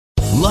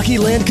Lucky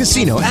Land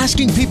Casino,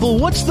 asking people,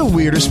 what's the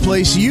weirdest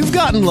place you've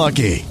gotten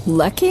lucky?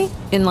 Lucky?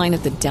 In line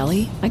at the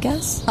deli, I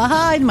guess?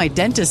 Aha, in my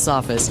dentist's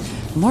office.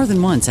 More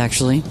than once,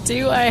 actually.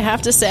 Do I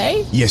have to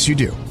say? Yes, you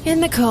do. In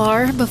the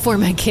car before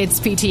my kids'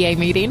 PTA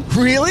meeting.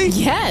 Really?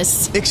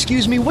 Yes.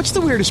 Excuse me, what's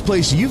the weirdest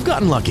place you've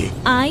gotten lucky?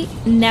 I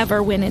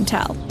never win and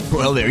tell.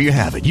 Well, there you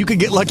have it. You can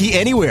get lucky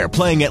anywhere,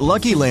 playing at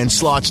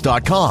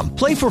LuckyLandSlots.com.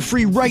 Play for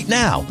free right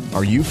now.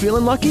 Are you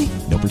feeling lucky?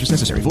 No purchase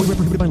necessary. Void where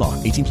prohibited by law.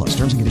 18 plus.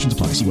 Terms and conditions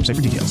apply. See website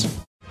for details.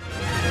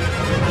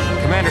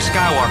 Commander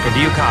Skywalker, do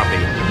you copy?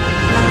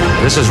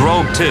 This is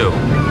Rogue 2.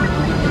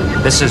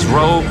 This is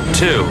Rogue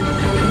 2.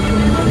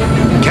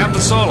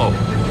 Captain Solo,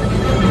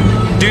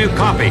 do you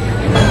copy?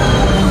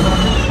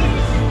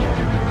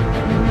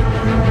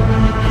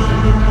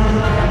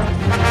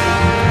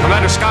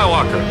 Commander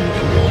Skywalker,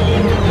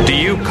 do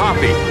you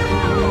copy?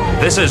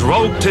 This is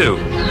Rogue 2. Good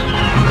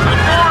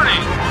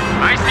morning.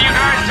 Nice of you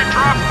guys to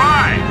drop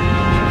by.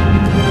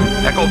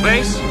 Echo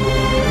Base,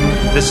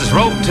 this is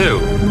Rogue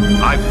 2.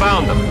 I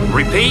found them.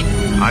 Repeat,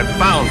 I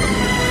found them.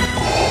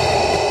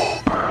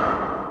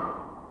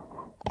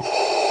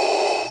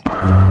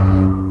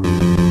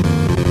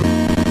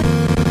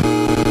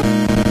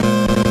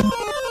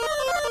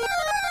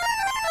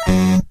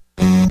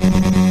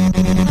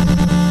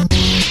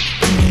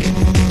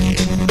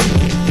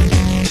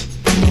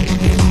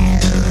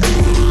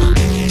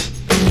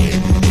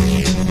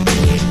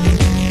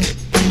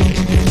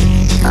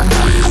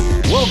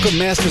 Welcome,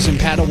 Masters and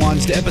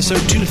Padawans, to episode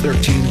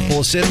 213 of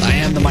Full Sith. I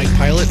am the Mike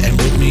Pilot, and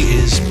with me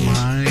is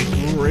my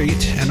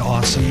great and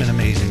awesome and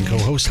amazing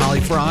co-host, Holly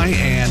Fry,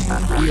 and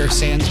we are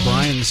sans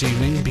Bryan this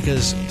evening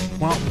because,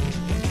 well,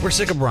 we're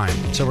sick of Bryan,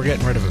 so we're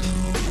getting rid of him.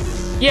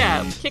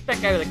 Yeah, kick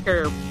that guy to the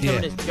curb.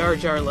 Showing his Jar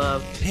Jar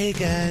love. Hey,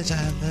 guys,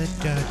 I love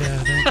Jar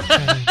Jar.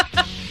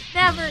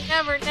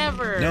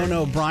 Never.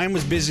 No, Bryan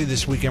was busy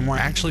this weekend. We're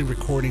actually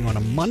recording on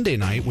a Monday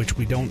night, which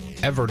we don't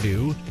ever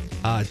do.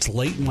 It's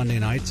late Monday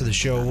night, so the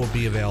show will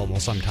be available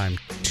sometime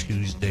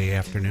Tuesday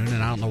afternoon.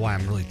 And I don't know why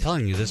I'm really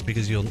telling you this,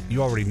 because you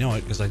already know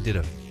it, because I did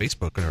a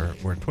Facebook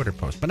or a Twitter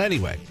post. But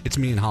anyway, it's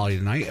me and Holly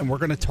tonight, and we're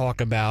going to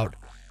talk about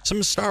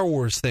some Star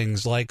Wars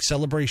things like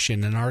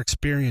Celebration and our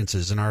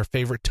experiences and our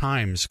favorite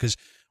times. Because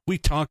we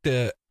talked,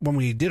 when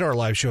we did our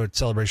live show at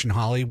Celebration,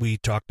 Holly, we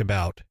talked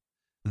about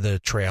the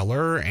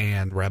trailer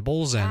and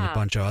Rebels and a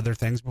bunch of other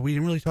things, but we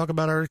didn't really talk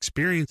about our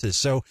experiences.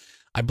 So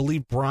I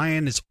believe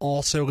Bryan is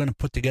also going to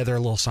put together a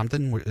little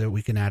something that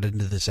we can add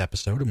into this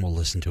episode, and we'll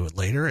listen to it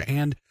later.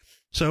 And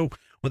so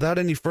without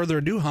any further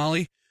ado,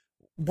 Holly,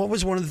 what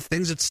was one of the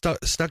things that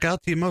stuck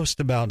out to you most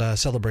about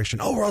Celebration?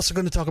 Oh, we're also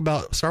going to talk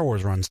about Star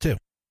Wars runs too.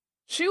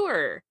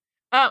 Sure.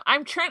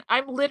 I'm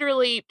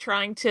literally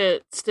trying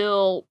to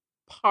still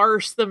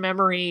parse the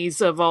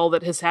memories of all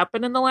that has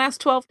happened in the last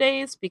 12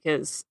 days,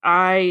 because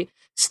I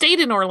stayed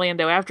in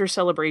Orlando after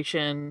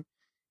Celebration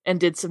and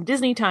did some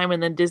Disney time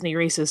and then Disney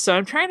races. So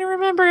I'm trying to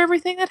remember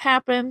everything that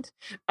happened.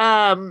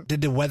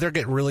 Did the weather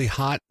get really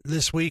hot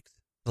this week?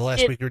 The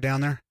last week you were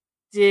down there?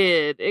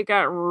 It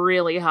got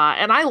really hot,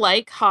 and I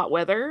like hot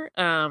weather.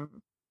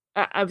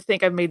 I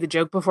think I've made the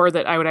joke before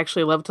that I would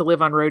actually love to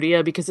live on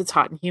Rhodia because it's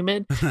hot and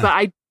humid, but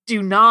I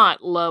do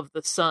not love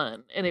the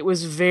sun, and it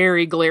was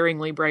very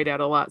glaringly bright out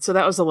a lot, so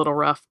that was a little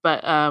rough.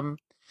 But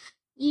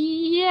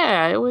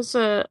yeah, it was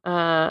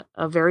a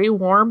very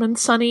warm and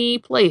sunny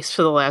place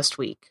for the last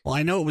week. Well,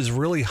 I know it was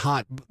really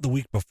hot the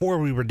week before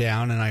we were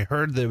down, and I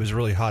heard that it was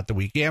really hot the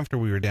week after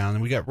we were down,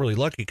 and we got really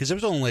lucky because it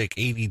was only like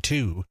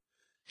 82.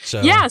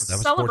 So yeah,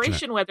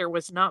 Celebration weather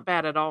was not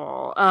bad at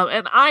all.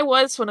 And I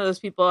was one of those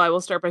people, I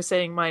will start by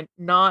saying my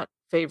not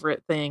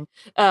favorite thing.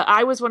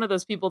 I was one of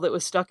those people that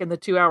was stuck in the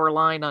 2-hour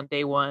line on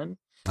day one.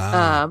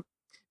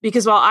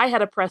 Because while I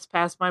had a press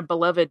pass, my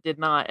beloved did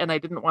not, and I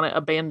didn't want to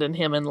abandon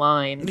him in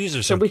line. These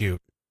are so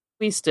cute.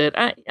 We stood.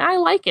 I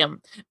like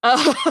him.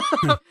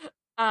 But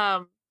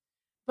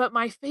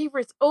my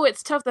favorites,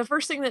 it's tough. The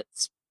first thing that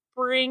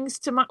springs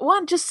to mind,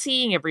 one, just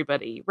seeing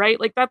everybody, right?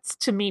 Like, that's,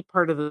 to me,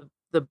 part of the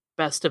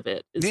best of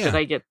it, is that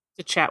I get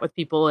to chat with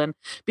people. And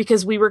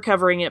because we were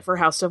covering it for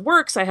House of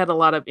Works, I had a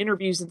lot of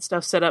interviews and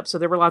stuff set up. So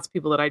there were lots of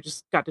people that I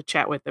just got to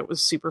chat with. That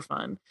was super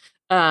fun.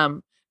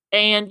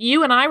 And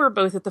you and I were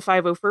both at the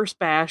 501st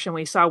Bash, and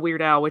we saw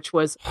Weird Al, which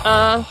was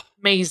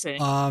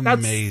amazing.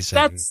 Amazing.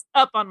 That's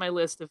up on my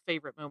list of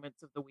favorite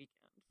moments of the weekend.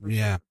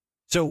 Yeah. Sure.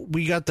 So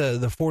we got the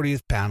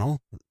 40th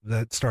panel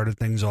that started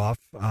things off.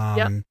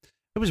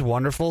 It was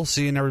wonderful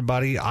seeing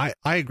everybody. I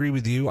agree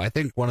with you. I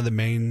think one of the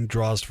main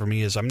draws for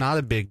me is I'm not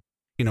a big,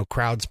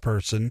 crowds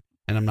person,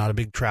 and I'm not a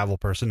big travel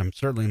person. I'm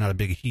certainly not a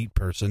big heat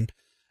person.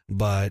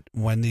 But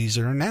when these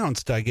are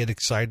announced, I get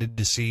excited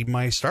to see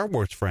my Star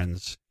Wars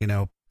friends,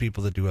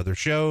 people that do other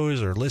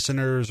shows or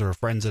listeners or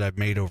friends that I've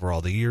made over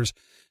all the years.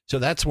 So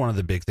that's one of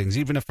the big things.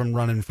 Even if I'm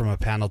running from a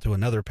panel to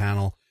another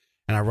panel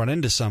and I run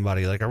into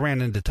somebody, like I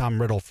ran into Tom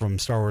Riddle from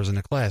Star Wars in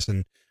a Class,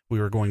 and we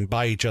were going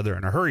by each other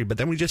in a hurry, but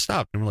then we just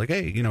stopped and we're like,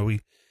 hey,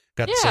 we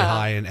got to say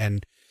hi,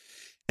 and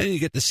you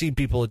get to see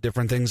people at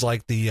different things,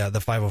 like the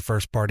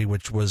 501st party,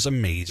 which was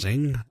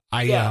amazing.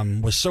 I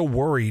was so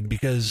worried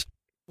because,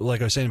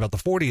 like I was saying about the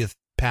 40th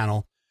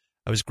panel.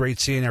 It was great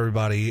seeing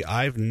everybody.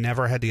 I've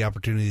never had the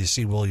opportunity to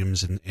see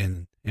Williams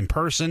in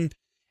person.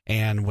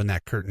 And when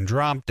that curtain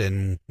dropped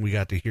and we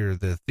got to hear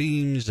the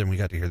themes and we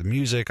got to hear the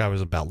music, I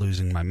was about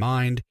losing my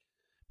mind.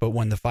 But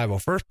when the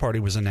 501st Party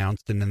was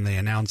announced and then they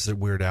announced that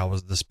Weird Al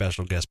was the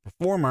special guest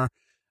performer,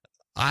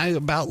 I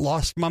about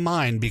lost my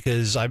mind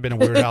because I've been a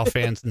Weird Al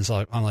fan since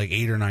I'm like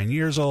 8 or 9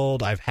 years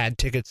old. I've had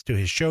tickets to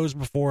his shows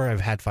before.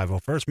 I've had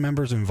 501st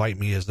members invite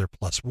me as their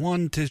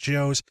 +1 to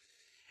shows.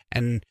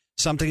 And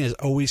something has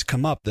always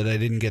come up that I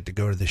didn't get to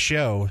go to the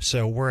show.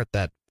 So we're at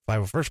that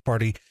 501st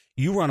Party.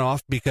 You run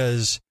off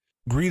because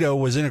Greedo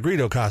was in a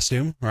Greedo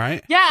costume,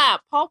 right? Yeah,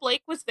 Paul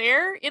Blake was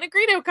there in a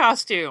Greedo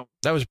costume.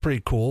 That was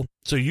pretty cool.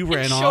 So you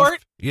ran off.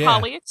 Short, Yeah.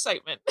 Holly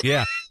excitement.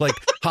 Yeah, like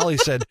Holly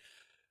said,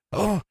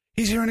 oh,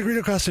 he's here in a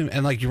Greedo costume.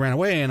 And like you ran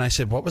away and I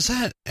said, what was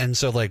that? And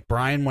so like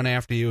Bryan went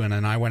after you and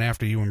then I went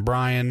after you and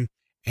Bryan.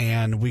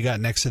 And we got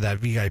next to that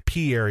VIP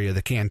area,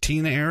 the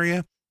cantina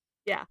area.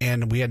 Yeah.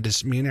 And we had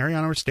this, me and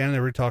Ariana were standing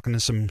there, we were talking to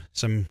some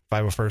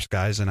 501st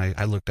guys. And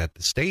I looked at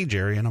the stage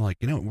area and I'm like,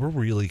 we're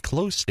really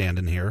close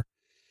standing here.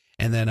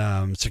 And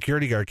then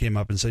security guard came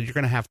up and said, you're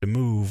going to have to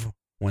move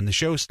when the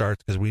show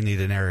starts because we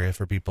need an area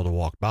for people to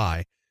walk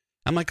by.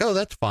 I'm like, oh,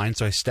 that's fine.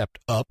 So I stepped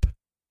up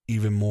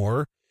even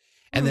more.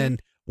 And then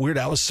Weird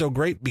Al was so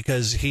great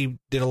because he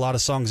did a lot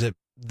of songs that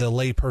the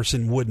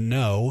layperson wouldn't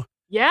know.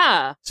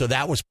 Yeah. So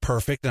that was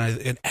perfect.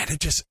 And I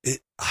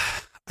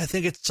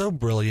think it's so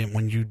brilliant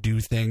when you do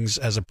things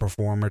as a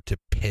performer to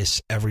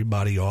piss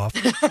everybody off.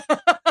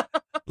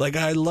 Like,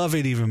 I love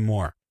it even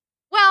more.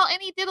 Well,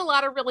 and he did a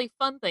lot of really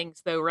fun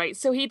things, though, right?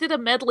 So he did a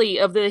medley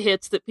of the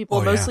hits that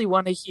people mostly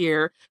want to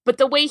hear, but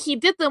the way he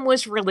did them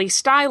was really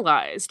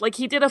stylized. Like,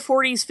 he did a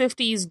 40s,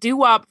 50s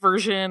doo-wop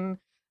version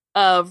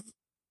of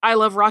I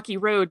Love Rocky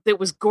Road that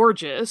was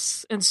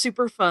gorgeous and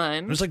super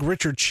fun. It was like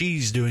Richard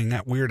Cheese doing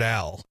that Weird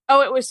Al.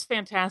 Oh, it was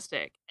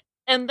fantastic.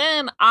 And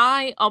then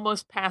I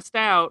almost passed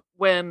out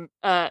when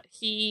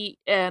he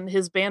and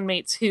his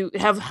bandmates, who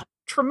have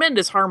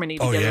tremendous harmony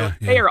together,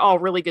 they are all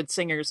really good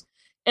singers,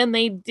 and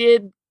they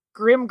did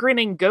Grim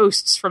Grinning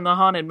Ghosts from the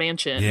Haunted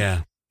Mansion.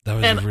 Yeah, that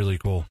was really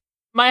cool.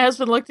 My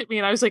husband looked at me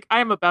and I was like,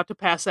 I am about to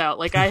pass out.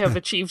 Like, I have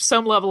achieved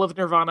some level of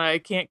nirvana I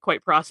can't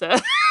quite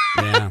process.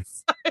 Yeah.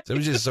 So it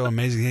was just so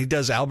amazing. He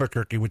does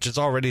Albuquerque, which is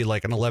already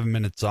like an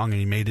 11-minute song, and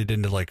he made it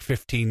into like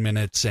 15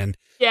 minutes. And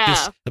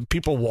just the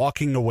people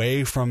walking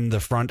away from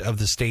the front of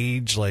the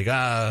stage, like,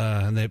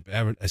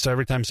 so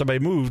every time somebody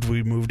moved,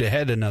 we moved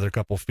ahead another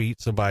couple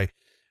feet. So by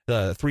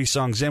the 3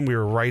 songs in, we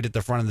were right at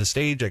the front of the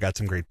stage. I got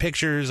some great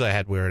pictures. I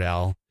had Weird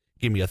Al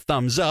give me a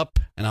thumbs up,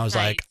 and I was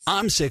like,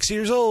 I'm 6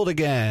 years old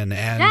again,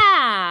 and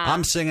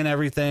I'm singing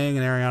everything,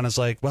 and Ariana's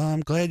like, well, I'm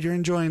glad you're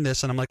enjoying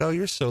this, and I'm like, oh,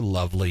 you're so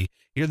lovely.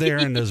 You're there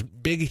in those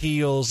big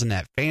heels and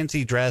that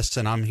fancy dress,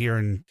 and I'm here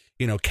in,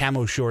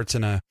 camo shorts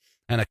and a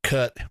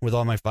cut with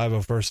all my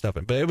 501st stuff.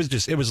 But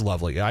it was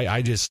lovely.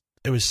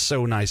 It was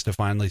so nice to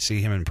finally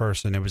see him in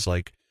person. It was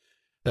like,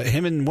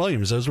 him and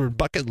Williams, those were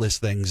bucket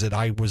list things that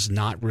I was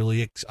not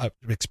really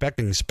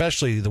expecting,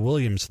 especially the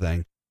Williams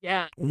thing.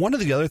 Yeah. One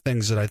of the other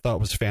things that I thought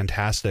was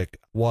fantastic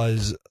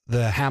was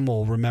the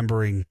Hamill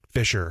Remembering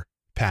Fisher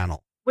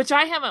panel, which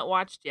I haven't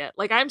watched yet.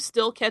 Like, I'm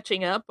still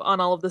catching up on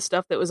all of the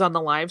stuff that was on the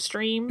live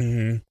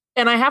stream,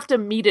 and I have to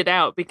meet it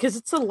out because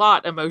it's a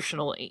lot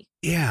emotionally.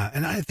 Yeah,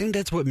 and I think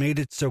that's what made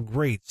it so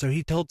great. So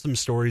he told some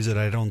stories that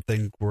I don't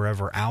think were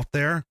ever out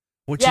there,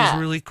 which is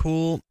really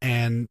cool.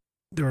 And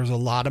there was a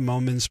lot of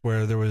moments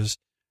where there was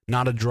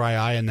not a dry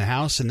eye in the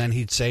house, and then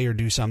he'd say or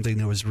do something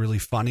that was really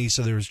funny.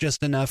 So there was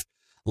just enough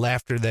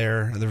laughter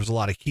there. There was a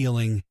lot of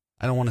healing.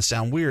 I don't want to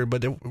sound weird,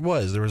 but there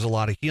was a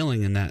lot of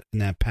healing in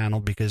that panel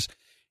because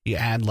you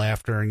add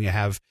laughter and you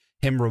have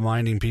him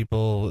reminding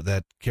people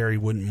that Carrie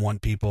wouldn't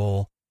want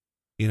people,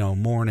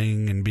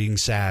 mourning and being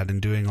sad and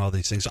doing all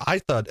these things. So I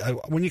thought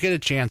when you get a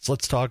chance,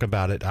 let's talk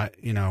about it,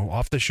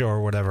 off the show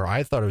or whatever.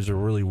 I thought it was a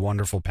really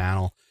wonderful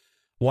panel,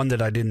 one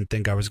that I didn't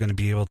think I was going to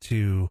be able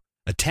to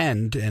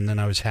attend. And then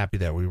I was happy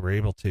that we were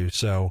able to.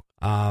 So,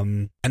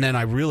 and then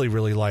I really,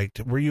 really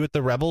liked, were you at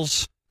the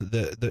Rebels?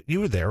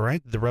 You were there,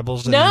 right? The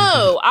Rebels?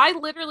 No, I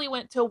literally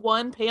went to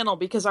one panel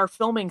because our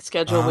filming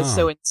schedule was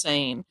so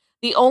insane.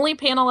 The only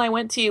panel I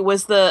went to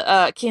was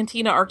the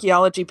Cantina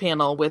Archaeology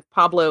panel with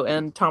Pablo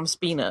and Tom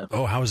Spina.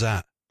 Oh, how was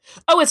that?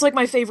 Oh, it's like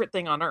my favorite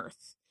thing on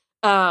earth.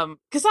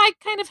 Because I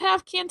kind of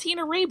have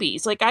Cantina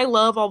rabies. Like, I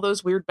love all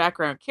those weird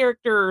background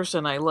characters,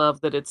 and I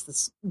love that it's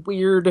this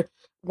weird,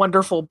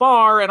 wonderful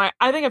bar. And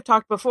I think I've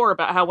talked before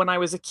about how when I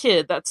was a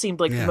kid, that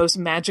seemed like the most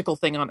magical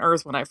thing on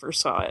earth when I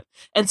first saw it.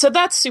 And so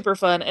that's super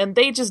fun. And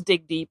they just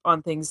dig deep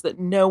on things that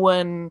no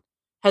one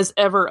has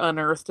ever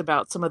unearthed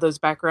about some of those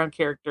background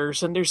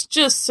characters. And there's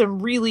just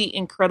some really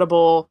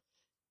incredible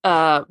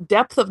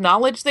depth of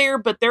knowledge there,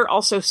 but they're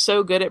also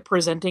so good at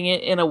presenting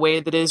it in a way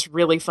that is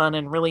really fun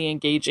and really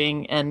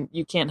engaging. And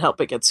you can't help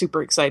but get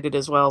super excited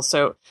as well.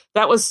 So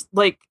that was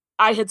like,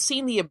 I had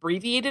seen the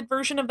abbreviated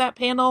version of that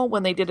panel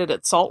when they did it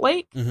at Salt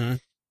Lake,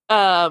 because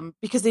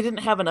they didn't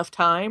have enough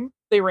time.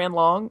 They ran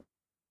long.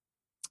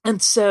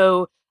 And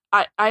so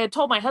I had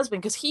told my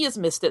husband, because he has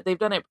missed it. They've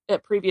done it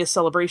at previous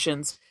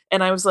celebrations.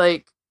 And I was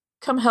like,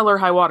 come hell or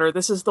high water,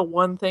 this is the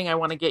one thing I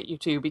want to get you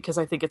to because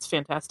I think it's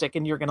fantastic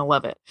and you're going to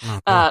love it. Oh,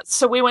 cool.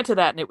 So we went to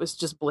that and it was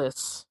just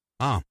bliss.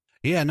 Oh,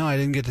 yeah, no, I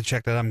didn't get to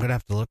check that. I'm going to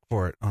have to look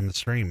for it on the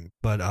stream,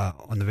 but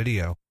on the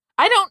video.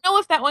 I don't know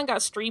if that one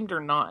got streamed or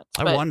not.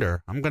 I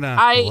wonder. I'm going to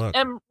I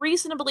am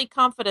reasonably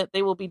confident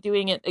they will be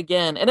doing it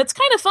again. And it's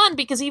kind of fun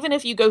because even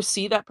if you go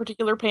see that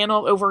particular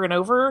panel over and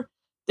over,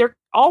 they're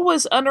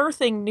always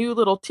unearthing new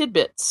little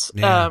tidbits.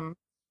 Yeah.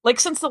 Like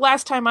since the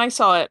last time I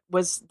saw it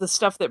was the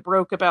stuff that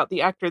broke about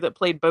the actor that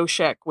played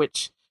Boshek,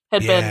 which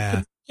had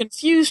been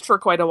confused for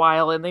quite a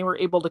while, and they were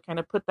able to kind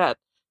of put that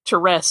to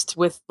rest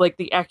with like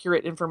the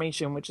accurate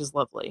information, which is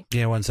lovely.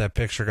 Yeah, once that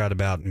picture got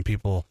about and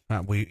people,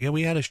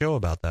 we had a show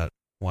about that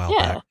a while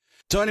back.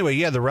 So anyway,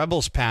 yeah, the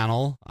Rebels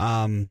panel,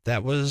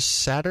 that was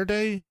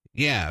Saturday.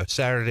 Yeah,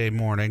 Saturday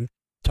morning.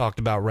 Talked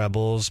about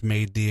Rebels,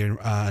 made the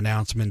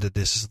announcement that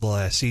this is the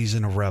last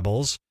season of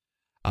Rebels.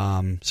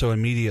 So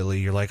immediately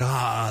you're like,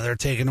 they're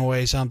taking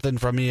away something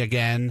from me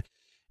again.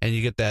 And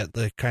you get that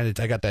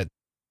I got that,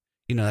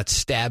 that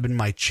stab in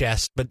my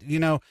chest. But,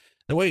 the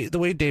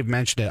way Dave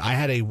mentioned it, I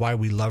had a Why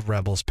We Love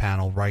Rebels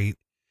panel right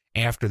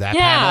after that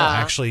panel.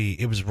 Actually,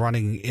 it was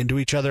running into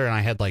each other, and I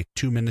had like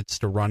 2 minutes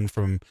to run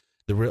from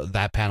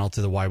that panel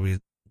to the Why We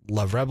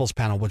Love Rebels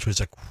panel, which was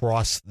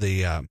across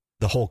the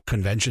whole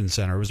convention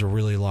center. It was a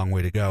really long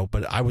way to go,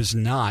 but I was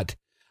not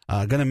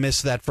going to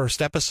miss that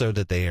first episode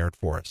that they aired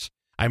for us.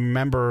 I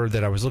remember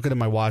that I was looking at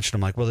my watch and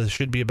I'm like, well, this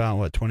should be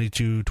about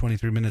 22,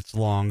 23 minutes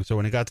long. So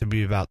when it got to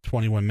be about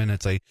 21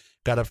 minutes, I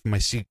got up from my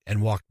seat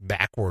and walked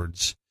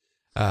backwards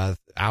out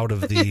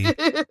of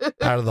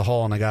the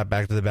hall, and I got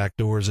back to the back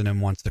doors. And then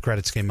once the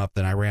credits came up,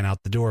 then I ran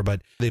out the door,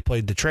 but they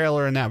played the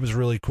trailer and that was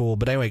really cool.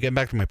 But anyway, getting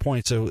back to my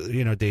point. So,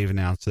 Dave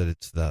announced that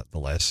it's the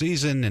last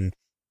season, and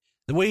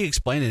the way he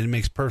explained it, it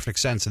makes perfect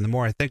sense. And the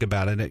more I think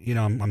about it,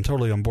 I'm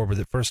totally on board with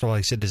it. First of all,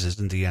 he said this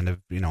isn't the end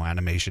of,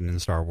 animation in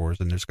Star Wars,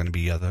 and there's going to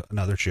be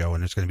another show,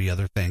 and there's going to be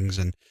other things.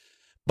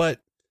 But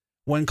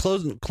when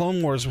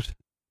Clone Wars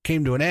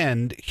came to an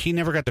end, he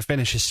never got to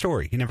finish his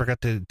story. He never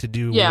got to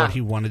do what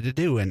he wanted to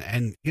do.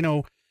 And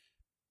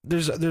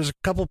there's a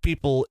couple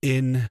people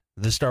in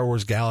the Star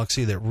Wars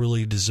galaxy that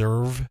really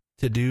deserve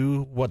to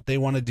do what they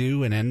want to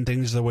do and end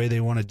things the way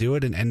they want to do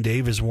it. And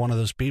Dave is one of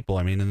those people.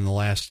 I mean, in the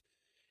last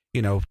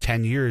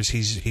 10 years,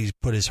 he's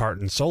put his heart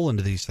and soul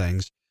into these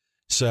things.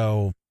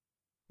 So,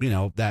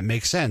 that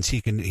makes sense.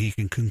 He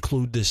can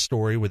conclude this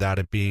story without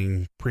it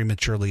being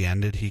prematurely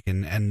ended. He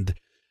can end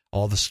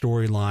all the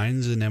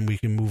storylines, and then we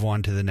can move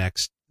on to the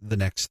next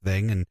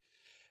thing.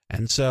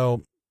 And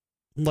so,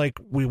 like,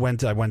 I went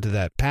to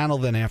that panel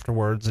then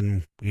afterwards,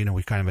 and,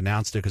 we kind of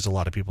announced it because a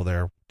lot of people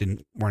there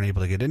weren't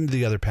able to get into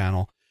the other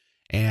panel.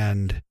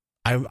 And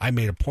I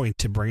made a point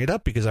to bring it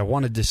up because I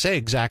wanted to say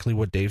exactly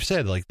what Dave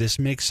said. Like, this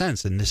makes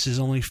sense, and this is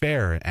only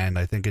fair. And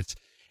I think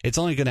it's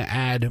only going to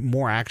add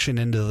more action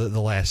into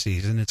the last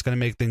season. It's going to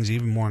make things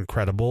even more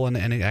incredible, and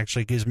it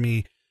actually gives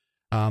me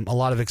a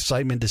lot of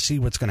excitement to see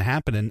what's going to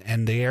happen.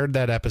 And they aired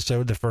that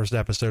episode, the first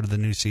episode of the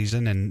new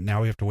season, and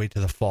now we have to wait to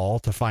the fall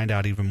to find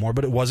out even more.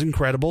 But it was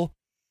incredible,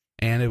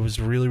 and it was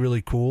really,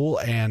 really cool.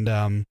 And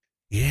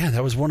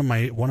that was one of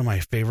my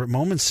favorite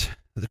moments.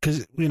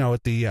 Because,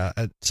 at the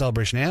at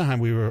Celebration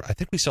Anaheim, I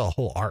think we saw a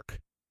whole arc,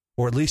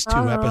 or at least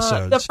 2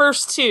 episodes. The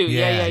first 2.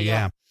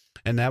 Yeah.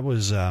 And that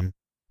was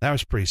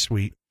pretty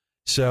sweet.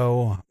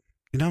 So,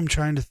 I'm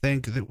trying to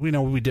think that,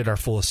 we did our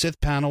Full of Sith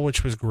panel,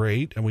 which was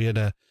great. And we had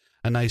a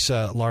nice,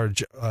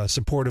 large,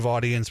 supportive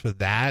audience with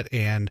that.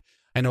 And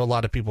I know a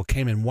lot of people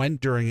came and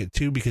went during it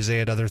too, because they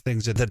had other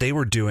things that they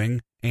were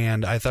doing.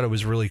 And I thought it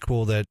was really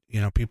cool that,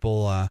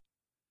 people,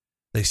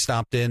 they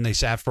stopped in, they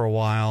sat for a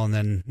while, and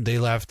then they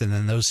left, and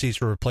then those seats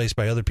were replaced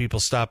by other people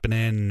stopping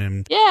in.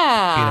 And,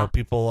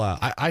 people,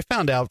 I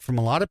found out from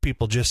a lot of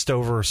people just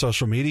over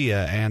social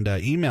media and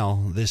email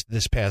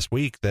this past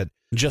week that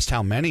just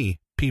how many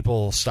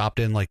people stopped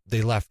in, like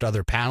they left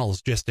other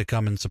panels just to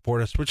come and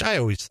support us, which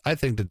I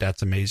think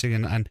that's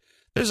amazing. And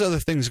there's other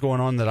things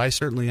going on that I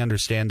certainly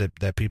understand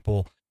that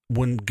people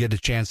wouldn't get a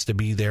chance to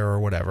be there or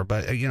whatever.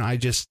 But,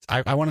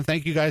 I want to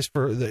thank you guys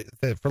for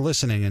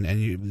listening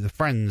and you, the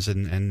friends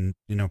and,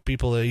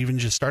 people that even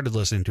just started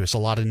listening to us. A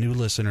lot of new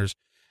listeners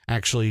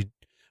actually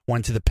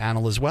went to the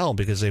panel as well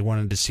because they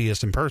wanted to see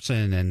us in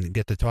person and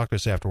get to talk to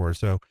us afterwards.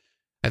 So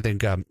I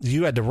think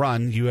you had to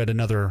run. You had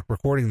another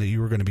recording that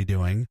you were going to be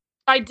doing.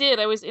 I did.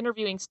 I was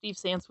interviewing Steve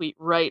Sansweet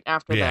right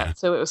after that.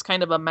 So it was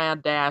kind of a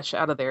mad dash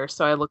out of there.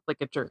 So I looked like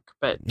a jerk,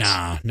 but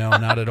no,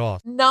 not at all.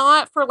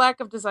 Not for lack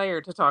of desire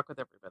to talk with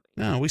everybody.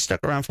 No, we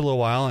stuck around for a little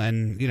while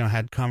and,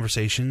 had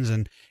conversations.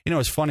 And,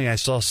 it's funny. I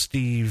saw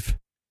Steve.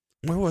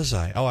 Where was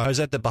I? Oh, I was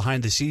at the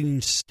behind the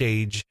scenes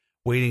stage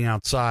waiting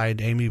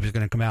outside. Amy was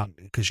going to come out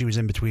because she was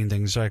in between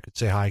things. So I could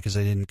say hi because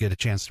I didn't get a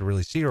chance to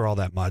really see her all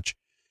that much.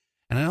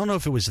 And I don't know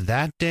if it was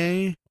that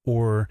day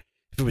or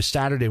if it was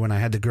Saturday when I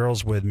had the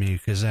girls with me,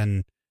 because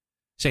then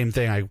same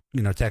thing. I,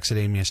 texted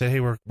Amy. I said, hey,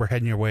 we're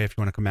heading your way if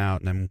you want to come out.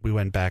 And then we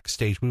went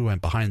backstage. We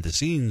went behind the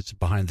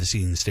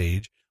scenes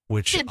stage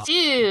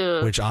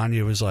which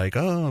Anya was like,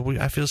 oh,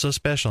 I feel so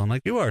special. I'm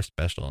like, you are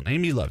special, and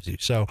Amy loves you.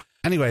 So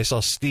anyway, I saw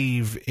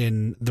Steve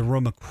in the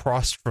room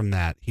across from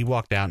that. He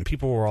walked out, and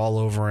people were all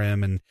over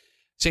him, and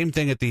same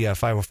thing at the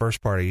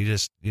 501st party. You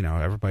just,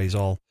 everybody's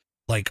all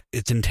like,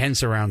 it's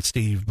intense around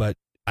Steve, but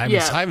I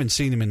haven't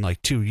seen him in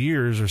like 2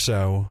 years or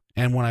so.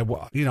 And when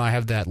I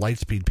have that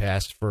Lightspeed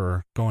pass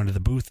for going to the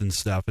booth and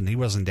stuff, and he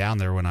wasn't down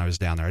there when I was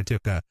down there.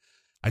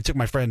 I took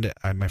my friend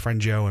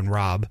Joe and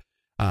Rob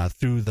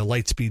through the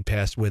Lightspeed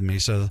pass with me,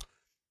 so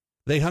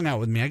they hung out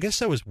with me. I guess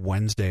that was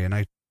Wednesday, and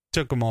I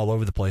took them all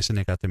over the place, and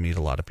they got to meet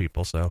a lot of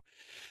people. So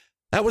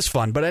that was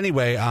fun. But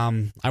anyway,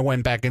 I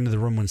went back into the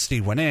room when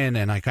Steve went in,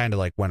 and I kind of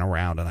like went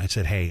around, and I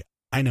said, hey,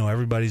 I know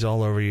everybody's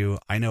all over you.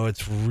 I know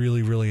it's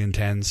really, really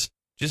intense.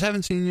 Just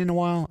haven't seen you in a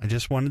while. I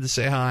just wanted to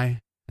say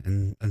hi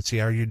and see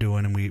how you're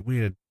doing. And we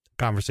had a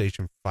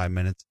conversation for 5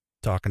 minutes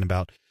talking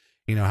about,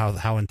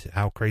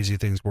 how crazy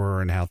things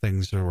were and how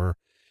things were,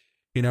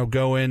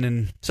 going.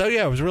 And so,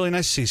 yeah, it was really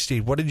nice to see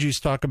Steve. What did you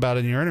talk about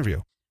in your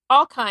interview?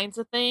 All kinds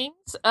of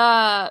things.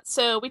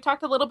 So we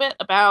talked a little bit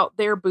about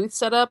their booth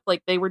setup.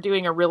 Like they were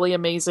doing a really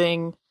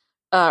amazing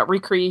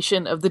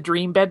recreation of the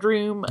dream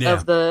bedroom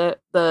of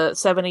the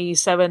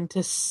 77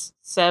 to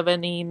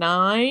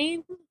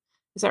 79.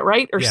 Is that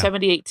right? Or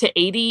 78 to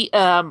 80,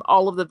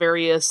 all of the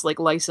various like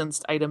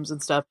licensed items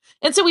and stuff.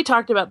 And so we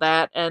talked about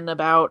that and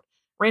about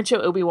Rancho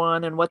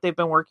Obi-Wan and what they've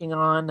been working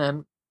on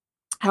and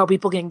how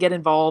people can get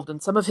involved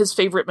and some of his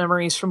favorite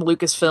memories from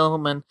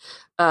Lucasfilm.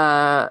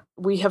 And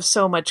we have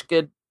so much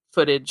good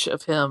footage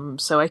of him.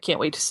 So I can't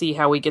wait to see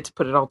how we get to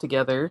put it all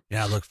together.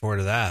 Yeah, I look forward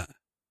to that.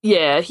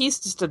 Yeah,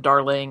 he's just a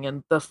darling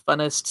and the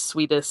funnest,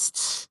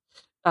 sweetest.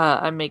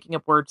 I'm making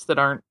up words that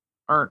aren't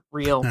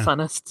real.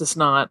 Funnest is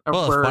not a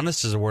word.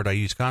 Funnest is a word I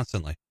use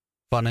constantly.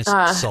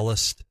 Funnest,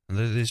 sullest.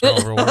 These are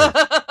all real words.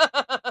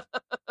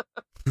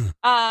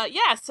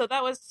 Yeah, so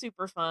that was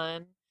super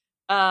fun.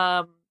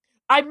 I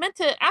meant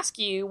to ask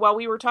you while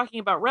we were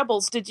talking about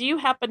Rebels, did you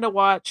happen to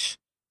watch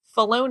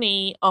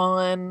Filoni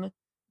on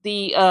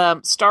the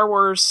Star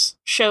Wars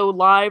show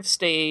live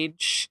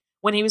stage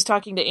when he was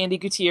talking to Andy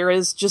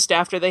Gutierrez just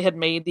after they had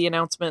made the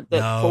announcement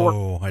that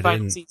for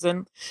final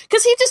season?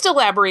 Because he just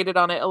elaborated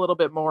on it a little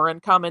bit more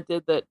and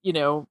commented that,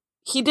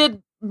 he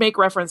did make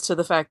reference to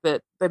the fact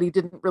that he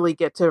didn't really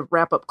get to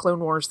wrap up Clone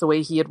Wars the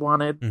way he had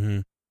wanted. Mm-hmm.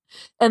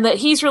 And that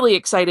he's really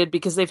excited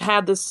because they've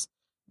had this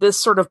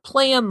sort of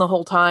plan the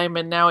whole time,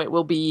 and now it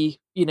will be,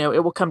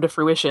 it will come to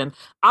fruition.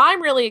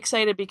 I'm really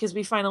excited because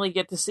we finally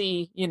get to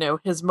see,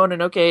 his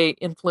Mononoke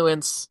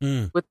influence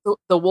with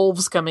the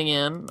wolves coming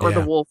in, or the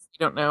wolf.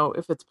 You don't know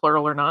if it's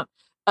plural or not.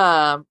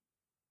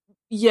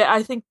 Yeah,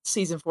 I think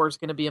season 4 is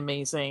going to be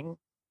amazing.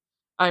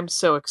 I'm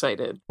so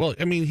excited. Well,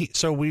 I mean,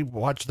 so we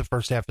watched the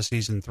first half of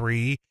season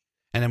 3,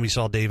 and then we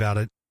saw Dave out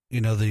at,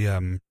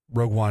 the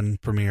Rogue One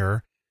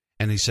premiere.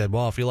 And he said,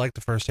 well, if you like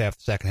the first half,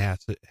 the second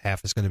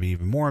half is going to be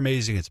even more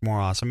amazing. It's more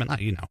awesome. And,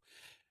 you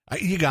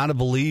got to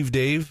believe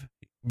Dave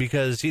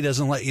because he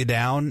doesn't let you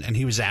down. And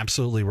he was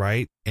absolutely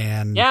right.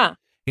 And,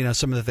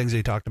 some of the things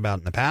he talked about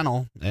in the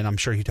panel, and I'm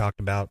sure he talked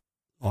about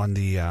on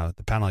the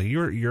panel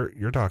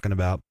you're talking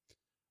about.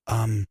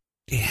 I'm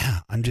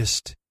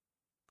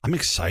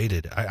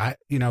excited. I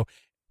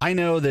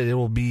know that it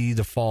will be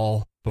the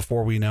fall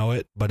before we know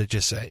it, but it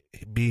just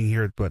being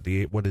here at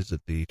the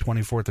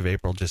 24th of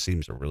April just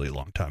seems a really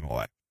long time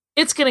away.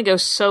 It's going to go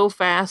so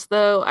fast,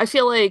 though. I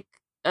feel like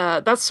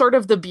that's sort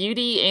of the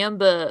beauty and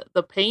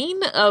the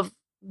pain of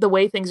the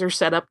way things are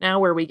set up now,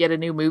 where we get a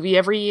new movie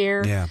every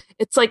year. Yeah,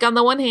 it's like on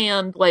the one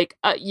hand, like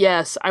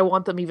yes, I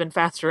want them even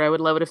faster. I would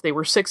love it if they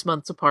were 6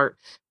 months apart.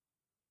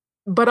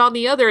 But on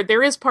the other,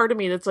 there is part of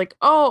me that's like,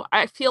 oh,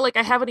 I feel like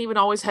I haven't even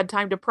always had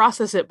time to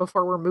process it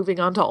before we're moving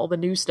on to all the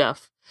new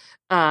stuff.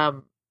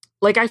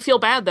 Like, I feel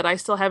bad that I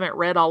still haven't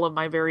read all of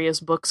my various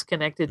books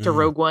connected to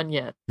Rogue One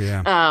yet.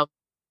 Yeah.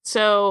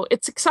 So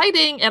it's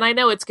exciting, and I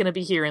know it's going to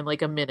be here in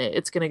like a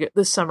minute.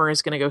 This summer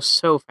is going to go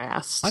so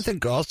fast. I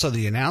think also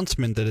the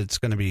announcement that it's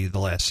going to be the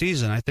last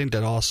season, I think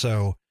that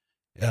also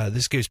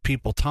this gives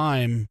people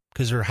time,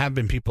 because there have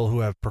been people who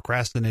have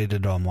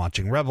procrastinated on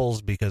watching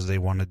Rebels because they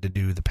wanted to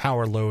do the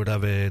power load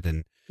of it,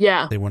 and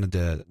they wanted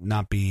to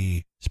not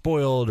be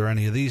spoiled or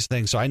any of these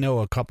things. So I know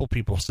a couple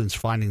people, since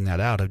finding that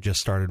out, have just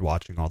started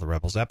watching all the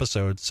Rebels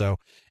episodes. So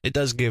it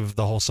does give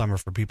the whole summer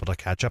for people to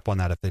catch up on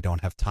that if they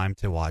don't have time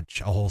to watch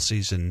a whole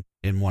season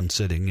in one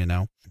sitting,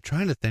 I'm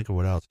trying to think of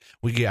what else.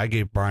 I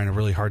gave Bryan a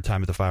really hard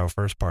time at the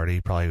 501st party.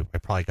 I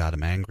probably got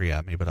him angry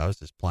at me, but I was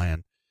just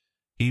playing.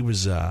 He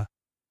was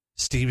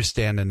Steve was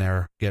standing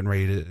there He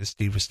was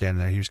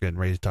getting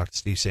ready to talk to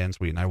Steve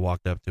Sansweet, and I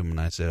walked up to him and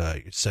I said, "Oh,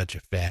 you're such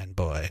a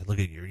fanboy. Look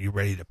at you. You're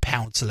ready to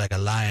pounce like a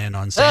lion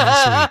on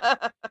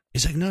Sansweet."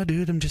 He's like, "No,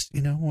 dude, I'm just,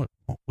 we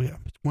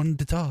wanted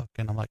to talk."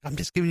 And I'm like, "I'm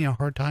just giving you a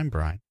hard time,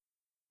 Bryan."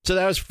 So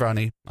that was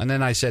funny. And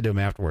then I said to him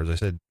afterwards, I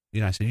said,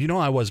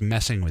 I was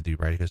messing with you,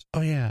 right? He goes,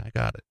 "Oh yeah, I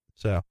got it."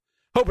 So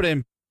hope it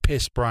didn't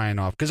piss Bryan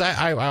off, because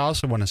I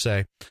also want to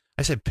say,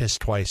 I said piss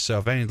twice. So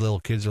if any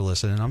little kids are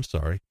listening, I'm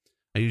sorry.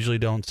 I usually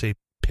don't say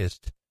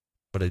pissed,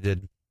 but I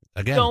did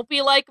again, don't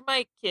be like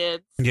Mike,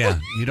 kids. Yeah,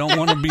 you don't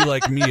want to be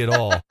like me at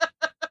all.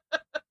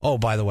 Oh,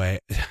 by the way,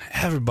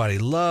 everybody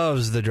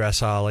loves the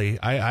dress Holly.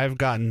 I've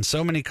gotten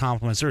so many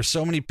compliments. There are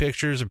so many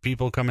pictures of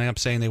people coming up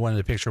saying they wanted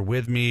a picture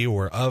with me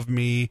or of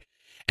me.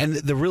 And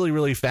the really,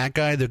 really fat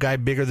guy, the guy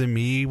bigger than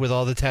me with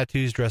all the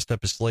tattoos dressed up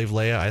as Slave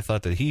Leia, I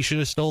thought that he should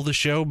have stole the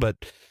show. But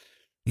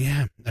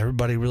yeah,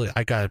 everybody really,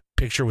 I got a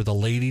picture with a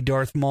lady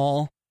Darth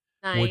Maul,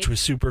 which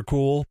was super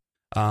cool.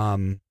 But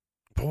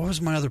what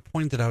was my other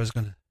point that I was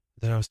talking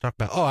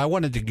about? Oh, I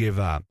wanted to give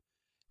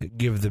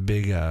the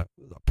big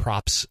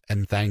props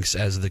and thanks,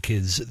 as the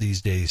kids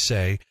these days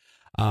say.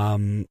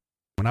 When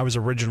I was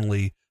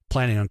originally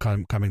planning on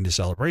coming to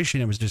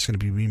Celebration, it was just going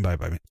to be me by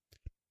me.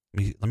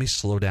 Let me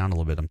slow down a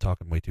little bit. I'm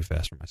talking way too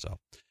fast for myself.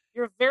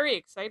 You're very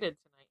excited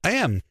tonight. I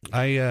am.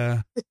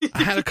 I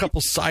had a couple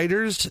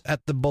ciders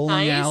at the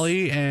bowling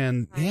alley,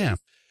 and yeah.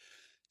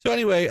 So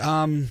anyway,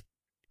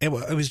 it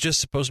was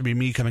just supposed to be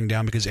me coming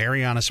down because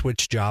Ariana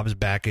switched jobs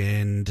back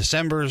in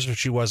December, so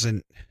she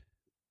wasn't.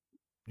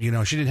 She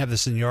didn't have the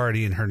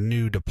seniority in her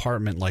new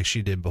department like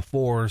she did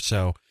before,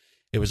 so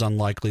it was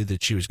unlikely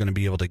that she was going to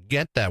be able to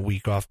get that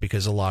week off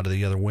because a lot of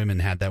the other women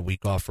had that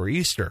week off for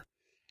Easter.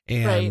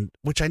 And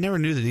which I never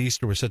knew that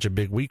Easter was such a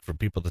big week for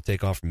people to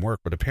take off from work,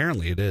 but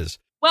apparently it is.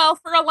 Well,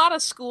 for a lot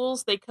of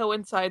schools, they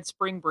coincide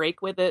spring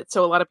break with it,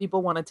 so a lot of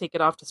people want to take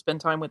it off to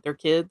spend time with their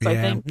kids, I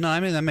think. No,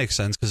 I mean, that makes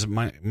sense because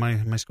my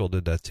school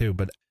did that too.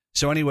 But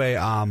so anyway,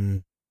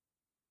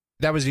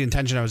 that was the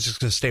intention. I was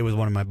just going to stay with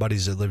one of my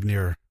buddies that lived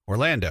near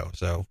Orlando.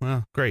 So,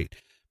 well, great.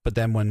 But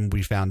then when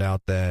we found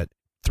out that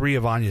 3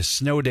 of Anya's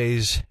snow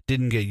days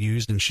didn't get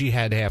used and she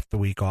had half the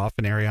week off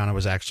and Ariana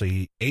was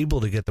actually able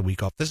to get the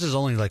week off. This is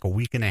only like a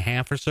week and a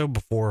half or so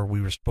before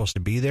we were supposed to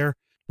be there.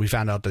 We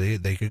found out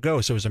that they could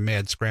go. So it was a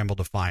mad scramble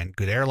to find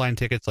good airline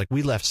tickets. Like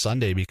we left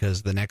Sunday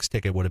because the next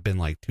ticket would have been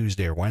like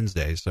Tuesday or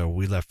Wednesday. So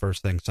we left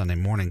first thing Sunday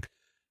morning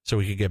so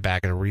we could get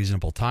back at a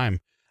reasonable time.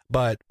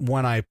 But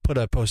when I put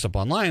a post up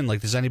online,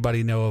 like, does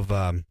anybody know of,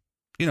 a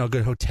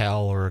good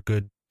hotel or a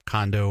good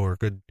condo or a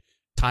good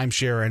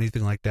timeshare or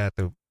anything like that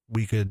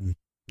we could,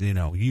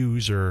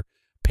 use or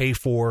pay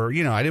for?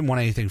 I didn't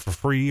want anything for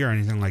free or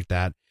anything like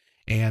that.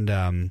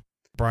 And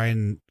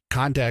Bryan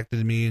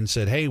contacted me and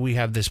said, hey, we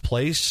have this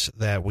place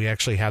that we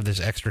actually have this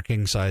extra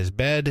king size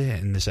bed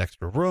in this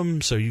extra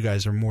room. So you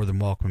guys are more than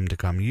welcome to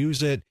come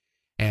use it.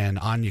 And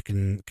Anya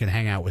can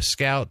hang out with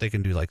Scout. They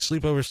can do like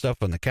sleepover stuff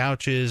on the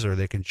couches, or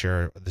they can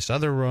share this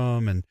other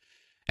room.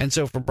 And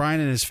so for Bryan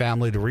and his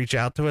family to reach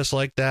out to us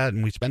like that,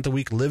 and we spent the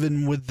week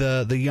living with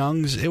the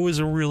Youngs, it was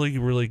a really,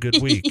 really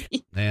good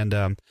week. And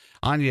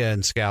Anya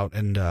and Scout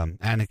and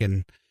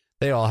Anakin,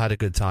 they all had a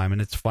good time, and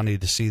it's funny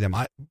to see them.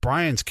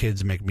 Bryan's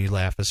kids make me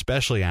laugh,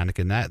 especially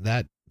Anakin.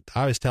 That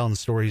I was telling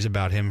stories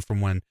about him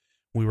from when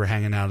we were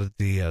hanging out at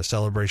the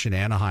Celebration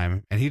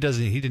Anaheim, and he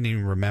didn't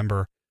even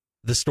remember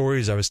the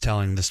stories I was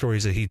telling, the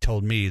stories that he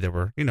told me that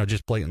were,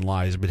 just blatant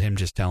lies, but him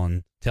just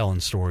telling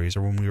stories.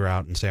 Or when we were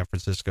out in San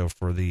Francisco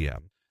for the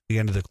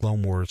end of the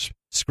Clone Wars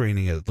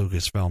screening at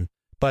Lucasfilm.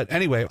 But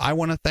anyway, I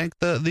want to thank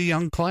the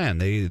Young clan.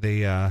 They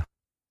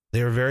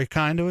were very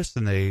kind to us,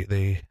 and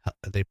they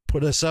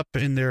put us up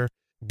in their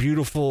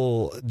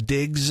beautiful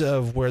digs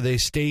of where they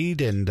stayed.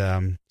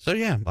 And so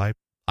yeah,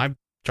 I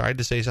tried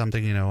to say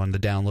something, on the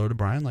download of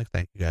Bryan, like,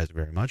 thank you guys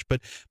very much. But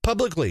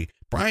publicly,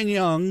 Bryan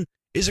Young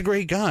is a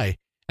great guy.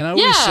 And I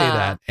always say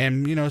that.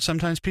 And,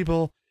 sometimes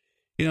people,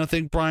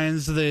 think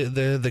Bryan's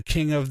the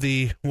king of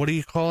the, what do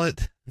you call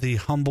it? The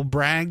humble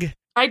brag.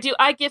 I do.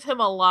 I give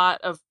him a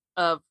lot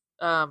of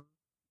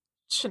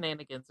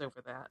shenanigans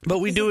over that. But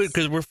we do it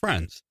because we're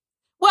friends.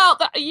 Well,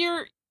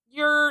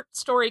 your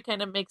story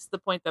kind of makes the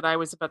point that I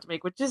was about to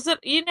make, which is that,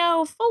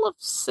 Full of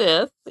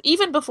Sith,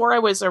 even before I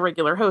was a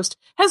regular host,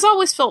 has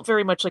always felt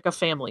very much like a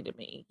family to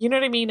me. You know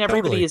what I mean?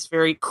 Everybody is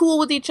very cool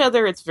with each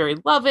other. It's very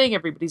loving.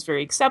 Everybody's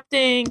very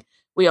accepting.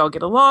 We all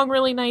get along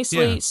really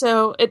nicely. Yeah.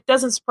 So it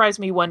doesn't surprise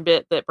me one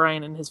bit that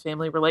Bryan and his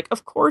family were like,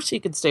 of course he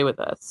can stay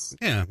with us.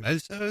 Yeah,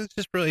 it's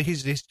just really,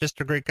 he's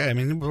just a great guy. I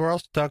mean, we're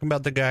also talking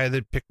about the guy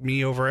that picked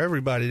me over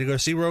everybody to go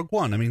see Rogue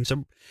One. I mean,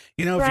 so,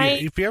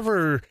 if you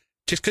ever,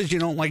 just because you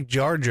don't like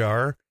Jar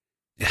Jar,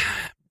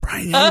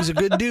 Bryan Young's a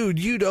good dude.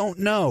 You don't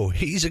know.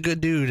 He's a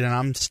good dude. And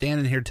I'm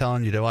standing here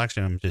telling you,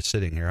 actually, I'm just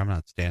sitting here. I'm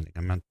not standing.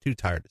 I'm not too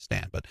tired to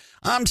stand. But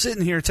I'm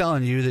sitting here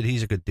telling you that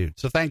he's a good dude.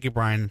 So thank you,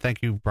 Bryan.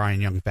 Thank you, Bryan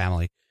Young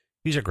family.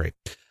 These are great.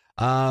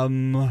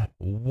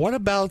 What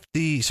about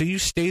so you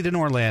stayed in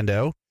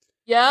Orlando?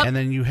 Yeah. And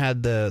then you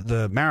had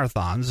the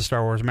marathons, the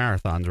Star Wars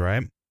marathons,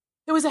 right?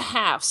 It was a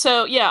half.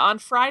 So yeah, on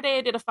Friday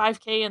I did a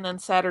 5K, and then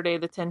Saturday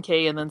the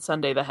 10K, and then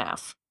Sunday the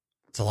half.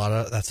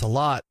 That's a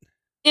lot.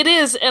 It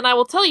is. And I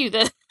will tell you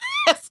that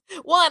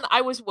one,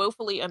 I was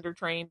woefully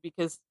undertrained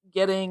because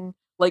getting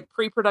like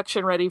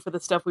pre-production ready for the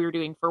stuff we were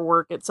doing for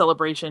work at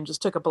Celebration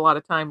just took up a lot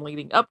of time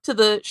leading up to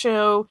the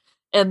show.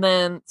 And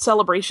then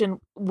Celebration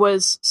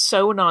was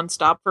so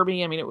nonstop for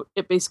me. I mean,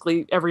 it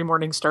basically every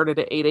morning started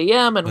at 8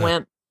 a.m. and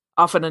went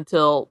often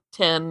until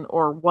 10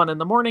 or 1 in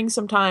the morning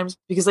sometimes,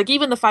 because like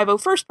even the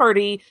 501st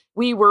party,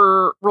 we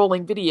were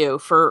rolling video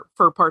for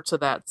parts of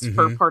that,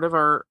 for part of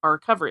our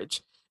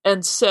coverage.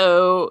 And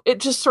so it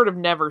just sort of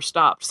never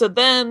stopped. So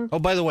then... Oh,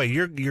 by the way,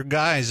 your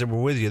guys that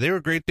were with you, they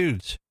were great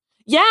dudes.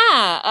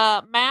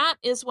 Yeah. Matt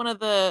is one of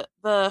the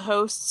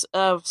hosts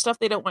of Stuff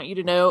They Don't Want You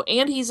to Know,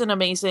 and he's an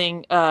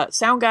amazing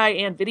sound guy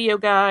and video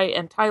guy,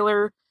 and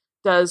Tyler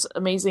does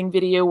amazing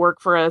video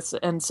work for us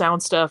and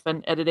sound stuff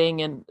and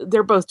editing, and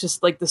they're both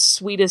just like the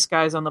sweetest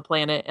guys on the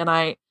planet, and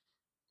I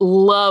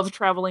love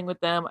traveling with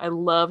them. I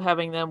love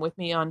having them with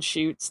me on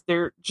shoots.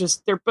 They're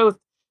both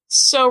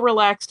so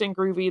relaxed and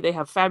groovy. They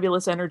have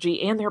fabulous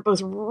energy, and they're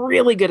both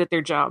really good at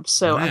their jobs.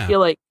 So I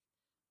feel like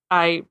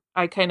I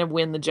kind of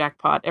win the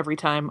jackpot every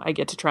time I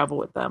get to travel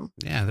with them.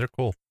 Yeah, they're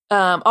cool.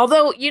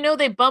 Although,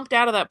 they bumped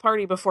out of that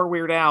party before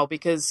Weird Al,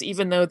 because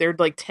even though they're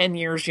like 10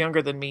 years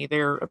younger than me,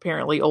 they're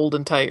apparently old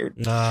and tired.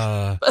 Did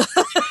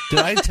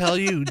I tell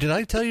you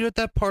at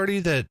that party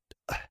that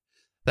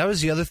was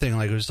the other thing?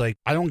 Like, it was like,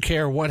 I don't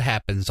care what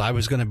happens. I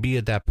was going to be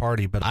at that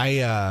party, but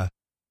I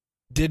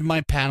did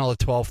my panel at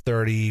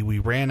 12:30. We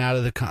ran out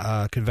of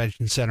the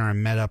convention center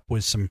and met up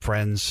with some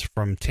friends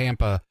from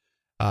Tampa.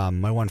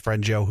 My one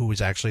friend, Joe, who was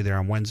actually there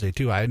on Wednesday,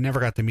 too. I never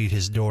got to meet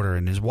his daughter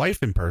and his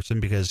wife in person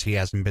because he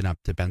hasn't been up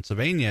to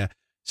Pennsylvania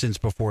since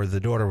before the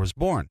daughter was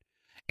born.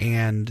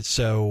 And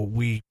so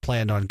we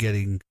planned on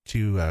getting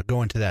to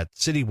go into that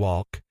city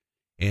walk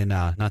in,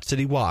 not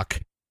city walk,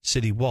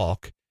 city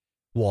walk.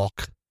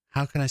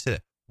 How can I say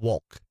it?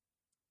 Walk.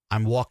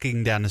 I'm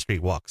walking down the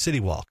street, city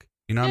walk.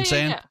 You know what I'm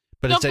saying? Yeah.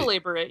 But don't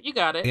belabor it. You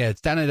got it. Yeah,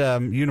 it's down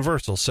at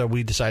Universal. So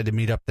we decided to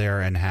meet up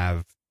there and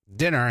have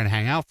dinner and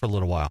hang out for a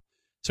little while.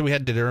 So we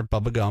had dinner at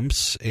Bubba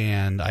Gump's,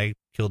 and I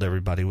killed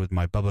everybody with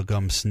my Bubba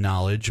Gump's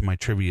knowledge, my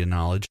trivia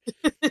knowledge.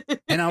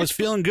 And I was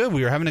feeling good.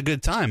 We were having a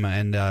good time.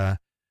 And I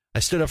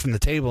stood up from the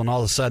table, and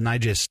all of a sudden,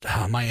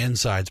 my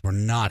insides were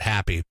not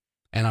happy.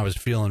 And I was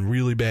feeling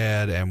really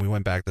bad, and we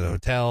went back to the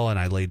hotel, and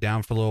I laid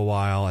down for a little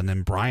while. And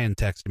then Bryan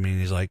texted me, and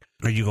he's like,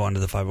 "Are you going to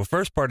the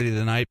 501st party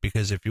tonight?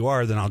 Because if you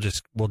are, then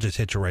we'll just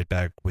hit you right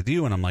back with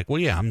you." And I'm like, "Well,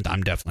 yeah, I'm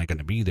definitely going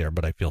to be there,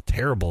 but I feel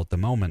terrible at the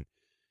moment."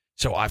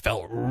 So I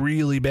felt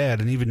really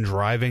bad, and even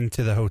driving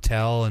to the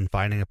hotel and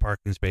finding a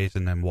parking space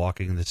and then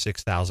walking the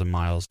 6,000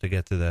 miles to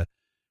get to the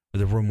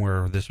room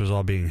where this was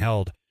all being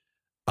held.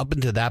 Up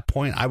until that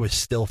point, I was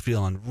still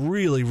feeling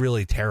really,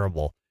 really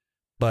terrible.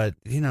 But,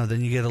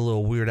 then you get a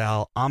little Weird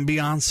Al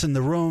ambiance in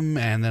the room,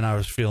 and then I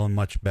was feeling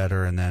much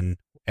better. And then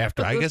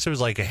after, I guess it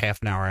was like a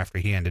half an hour after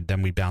he ended,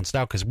 then we bounced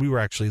out because we were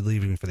actually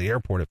leaving for the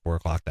airport at 4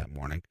 o'clock that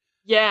morning.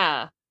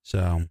 Yeah.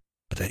 So,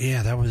 but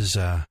yeah, there was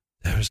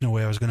no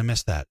way I was going to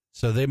miss that.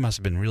 So they must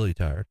have been really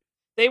tired.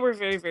 They were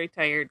very, very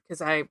tired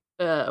because I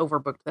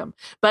overbooked them.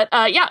 But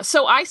yeah,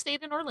 so I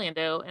stayed in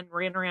Orlando and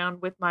ran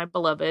around with my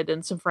beloved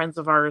and some friends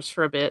of ours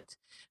for a bit,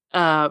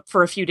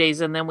 for a few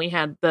days. And then we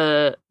had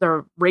the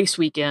race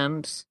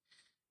weekend,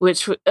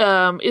 which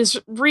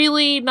is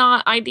really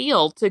not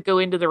ideal to go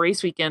into the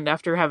race weekend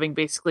after having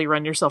basically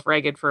run yourself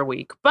ragged for a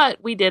week.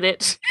 But we did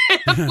it.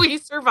 We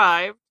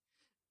survived.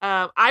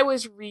 I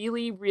was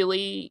really,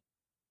 really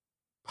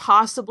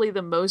possibly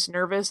the most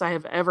nervous I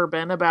have ever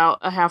been about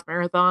a half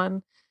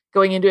marathon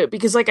going into it,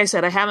 because like I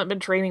said, I haven't been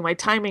training. My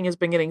timing has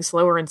been getting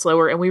slower and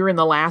slower, and we were in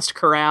the last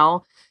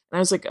corral, and I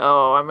was like,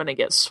 oh, I'm gonna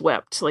get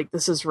swept, like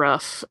this is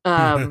rough,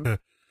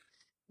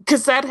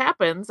 because that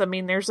happens. I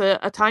mean, there's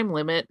a time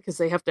limit because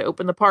they have to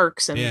open the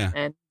parks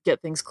and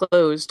get things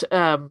closed.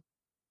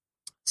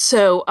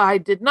 So I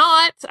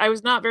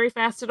was not very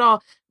fast at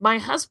all. My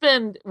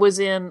husband was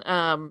in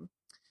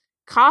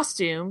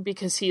costume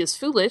because he is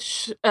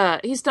foolish.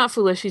 He's not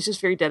foolish, he's just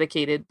very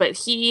dedicated, but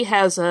he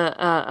has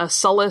a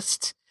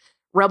Sullust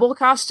rebel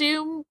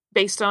costume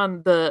based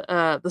on the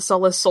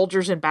Sullust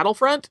soldiers in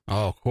Battlefront.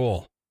 Oh,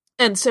 cool.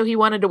 And so he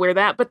wanted to wear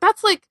that, but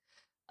that's like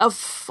a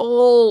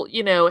full,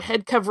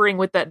 head covering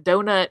with that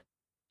donut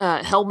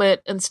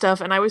helmet and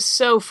stuff, and I was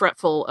so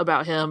fretful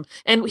about him.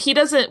 And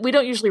we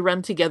don't usually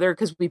run together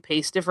because we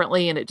pace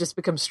differently, and it just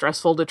becomes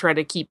stressful to try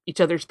to keep each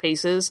other's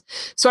paces.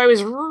 So I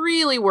was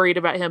really worried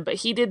about him, but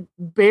he did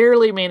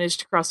barely manage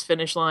to cross the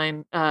finish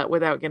line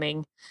without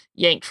getting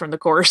yanked from the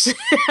course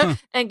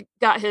and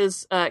got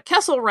his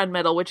Kessel Run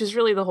medal, which is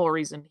really the whole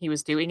reason he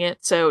was doing it.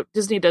 So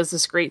Disney does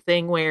this great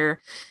thing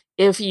where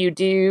if you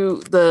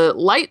do the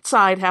light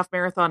side half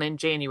marathon in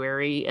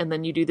January, and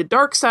then you do the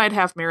dark side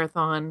half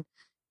marathon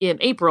in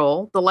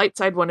April, the light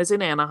side one is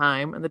in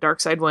Anaheim and the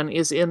dark side one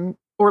is in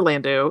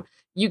Orlando,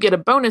 you get a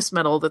bonus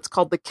medal that's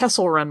called the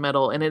Kessel Run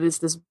medal, and it is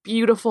this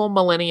beautiful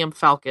Millennium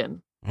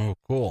Falcon. Oh,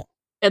 cool.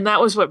 And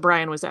that was what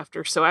Bryan was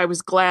after. So I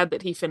was glad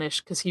that he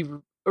finished, because he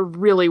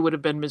really would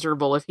have been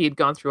miserable if he had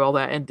gone through all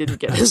that and didn't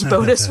get his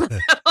bonus medal.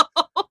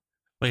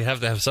 Well, you have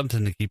to have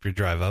something to keep your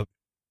drive up.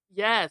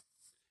 Yes.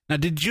 Now,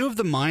 did you have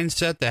the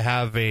mindset to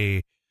have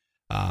a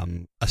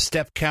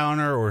step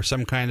counter or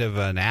some kind of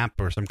an app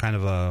or some kind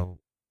of a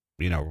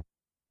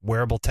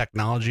wearable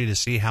technology to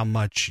see how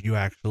much you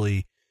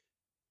actually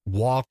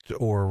walked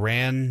or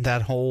ran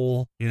that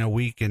whole,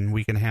 week and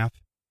a half?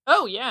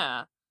 Oh,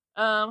 yeah.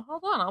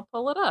 Hold on, I'll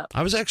pull it up.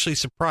 I was actually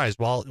surprised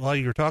while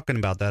you were talking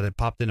about that. It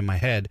popped into my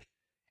head,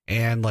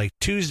 and like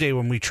Tuesday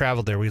when we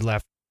traveled there, we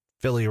left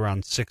Philly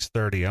around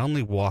 6:30. I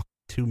only walked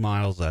 2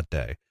 miles that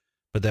day,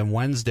 but then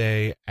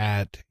Wednesday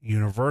at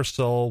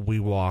Universal we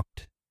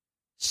walked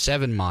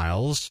 7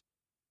 miles.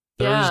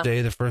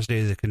 Thursday, the first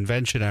day of the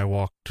convention, I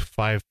walked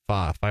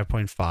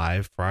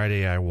 5.5.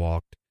 Friday, I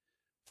walked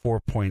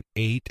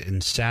 4.8,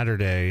 and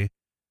Saturday,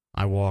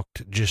 I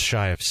walked just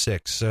shy of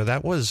 6. So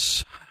that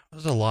was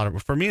a lot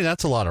of, for me,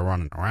 that's a lot of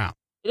running around.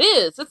 It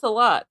is. It's a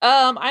lot.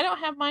 I don't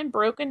have mine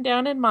broken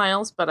down in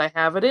miles, but I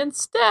have it in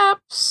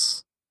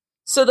steps.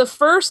 So the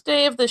first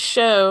day of the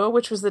show,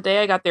 which was the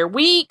day I got there,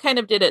 we kind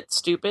of did it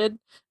stupid.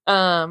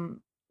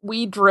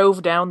 We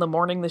drove down the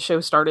morning the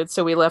show started,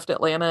 so we left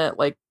Atlanta at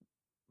like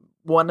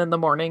 1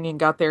 a.m. and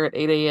got there at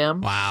 8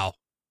 a.m. Wow.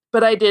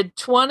 But I did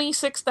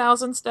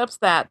 26,000 steps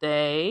that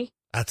day.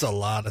 That's a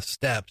lot of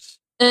steps.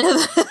 And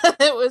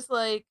it was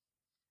like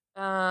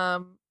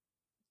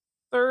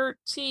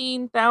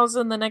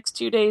 13,000 the next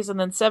 2 days, and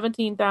then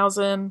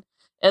 17,000.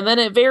 And then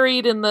it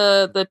varied in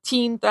the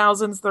teen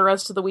thousands the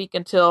rest of the week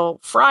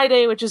until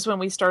Friday, which is when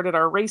we started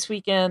our race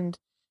weekend.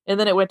 And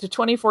then it went to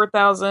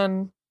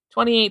 24,000,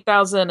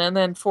 28,000, and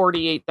then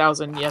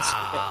 48,000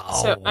 yesterday.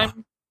 So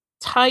I'm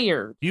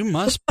tired. You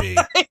must be.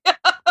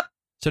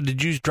 So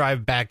did you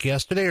drive back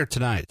yesterday or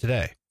tonight?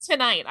 Today?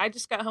 Tonight. I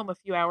just got home a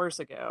few hours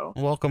ago.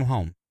 Welcome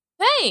home.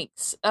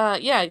 Thanks.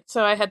 Yeah,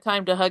 so I had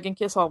time to hug and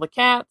kiss all the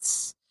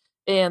cats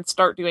and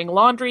start doing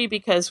laundry,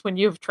 because when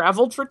you've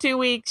traveled for 2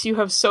 weeks, you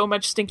have so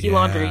much stinky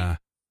laundry.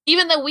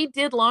 Even though we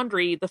did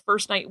laundry the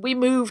first night, we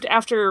moved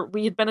after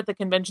we had been at the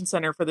convention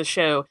center for the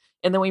show,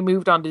 and then we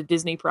moved on to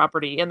Disney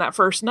property. And that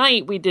first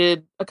night, we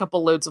did a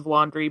couple loads of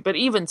laundry. But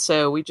even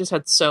so, we just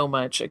had so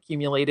much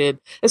accumulated,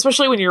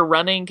 especially when you're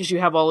running, because you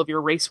have all of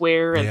your race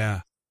wear,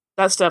 and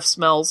that stuff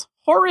smells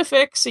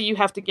horrific, so you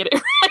have to get it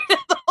right.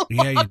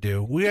 Yeah, you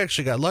do. We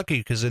actually got lucky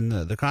because in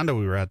the condo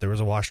we were at, there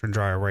was a washer and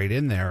dryer right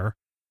in there.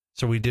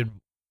 So we did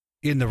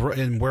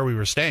in where we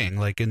were staying,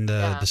 like in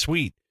the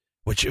suite,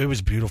 which it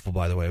was beautiful,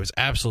 by the way. It was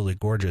absolutely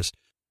gorgeous.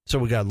 So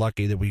we got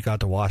lucky that we got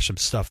to wash some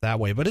stuff that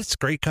way. But it's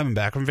great coming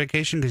back from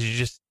vacation because you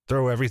just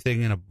throw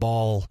everything in a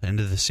ball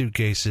into the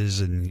suitcases,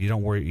 and you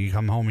don't worry. You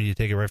come home and you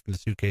take it right from the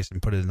suitcase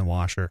and put it in the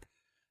washer.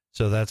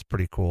 So that's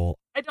pretty cool.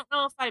 I don't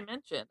know if I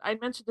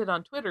mentioned it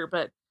on Twitter,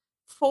 but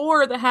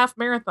for the half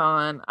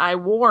marathon, I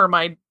wore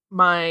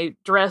my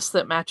dress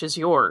that matches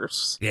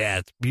yours. Yeah,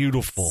 it's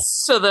beautiful.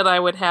 So that I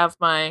would have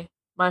my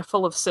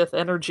full of Sith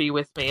energy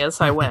with me as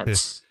I went.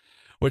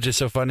 Which is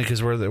so funny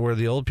because we're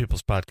the old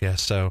people's podcast,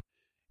 so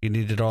you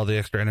needed all the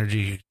extra energy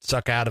you could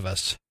suck out of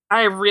us.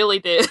 I really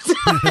did.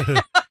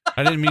 I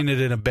didn't mean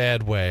it in a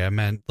bad way. I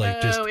meant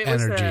like just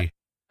energy.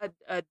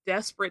 A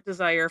desperate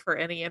desire for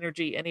any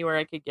energy anywhere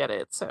I could get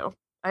it. So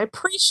I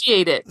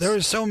appreciate it. There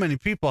were so many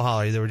people,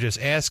 Holly, that were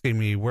just asking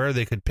me where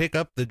they could pick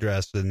up the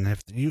dress and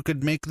if you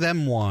could make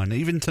them one.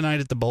 Even tonight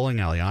at the bowling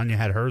alley, Anya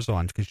had hers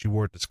on because she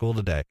wore it to school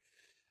today.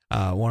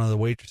 One of the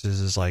waitresses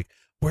is like,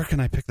 where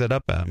can I pick that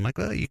up at? I'm like,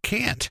 well, you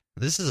can't.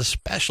 This is a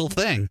special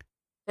thing.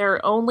 There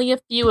are only a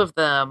few of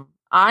them.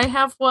 I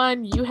have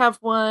one. You have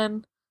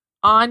one.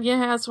 Anya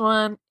has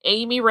one.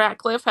 Amy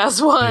Ratcliffe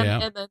has one. Yeah.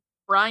 And then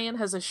Bryan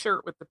has a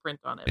shirt with the print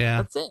on it. Yeah.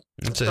 That's it.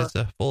 It's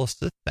a full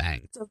Sith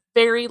thing. It's a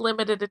very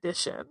limited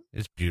edition.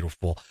 It's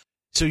beautiful.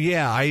 So,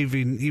 yeah, I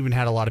even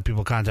had a lot of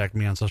people contact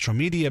me on social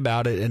media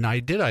about it, and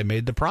I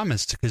made the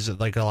promise because,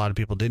 like, a lot of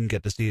people didn't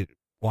get to see it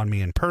on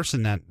me in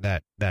person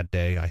that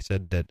day. I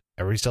said that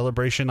every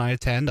celebration I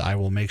attend, I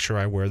will make sure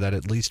I wear that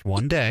at least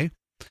one day.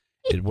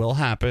 It will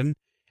happen.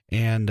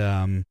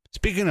 And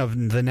speaking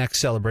of the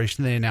next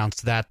celebration, they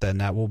announced that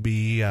will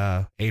be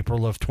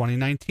April of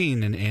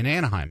 2019 in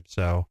Anaheim.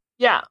 So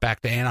yeah,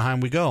 back to Anaheim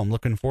we go. I'm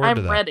looking forward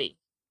to that.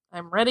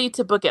 I'm ready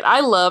to book it.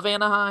 I love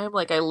Anaheim.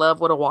 Like, I love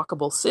what a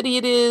walkable city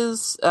it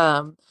is.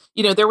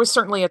 There was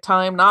certainly a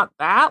time not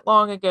that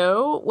long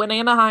ago when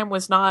Anaheim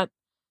was not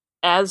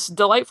as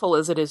delightful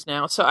as it is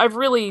now. So I've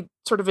really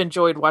sort of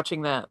enjoyed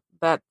watching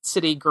that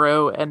city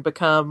grow and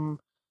become,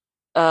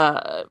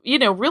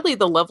 really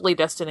the lovely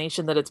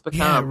destination that it's become.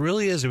 Yeah, it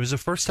really is. It was the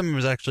first time I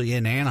was actually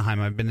in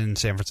Anaheim. I've been in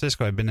San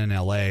Francisco. I've been in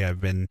LA.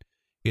 I've been,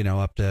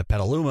 up to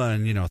Petaluma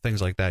and,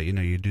 things like that.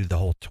 You do the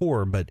whole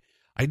tour, but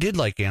I did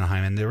like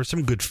Anaheim, and there was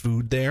some good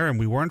food there, and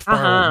we weren't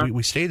far.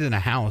 We stayed in a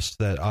house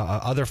that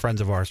other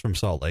friends of ours from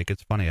Salt Lake.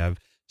 It's funny.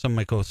 Some of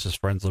my closest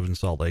friends live in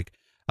Salt Lake.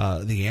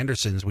 The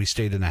Andersons, we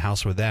stayed in a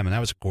house with them, and that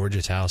was a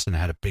gorgeous house, and it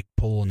had a big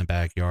pool in the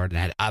backyard, and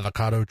it had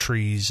avocado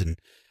trees, and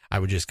I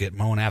would just get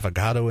mown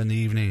avocado in the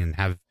evening and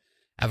have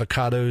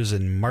avocados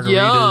and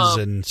margaritas.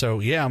 Yeah. And so,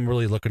 yeah, I'm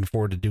really looking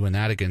forward to doing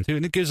that again, too.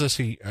 And it gives us,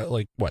 2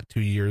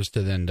 years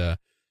to then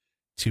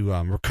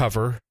to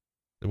recover.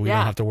 We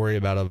don't have to worry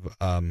about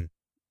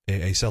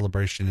a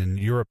celebration in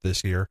Europe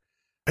this year.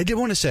 I did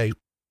want to say,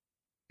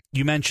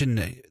 you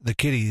mentioned the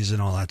kitties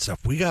and all that stuff.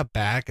 We got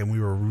back, and we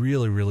were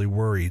really, really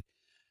worried.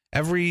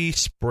 Every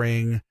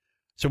spring,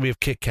 so we have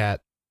Kit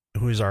Kat,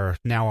 who is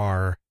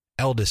our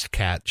eldest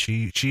cat.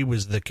 She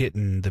was the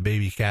kitten, the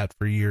baby cat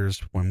for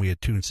years when we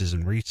had Toonses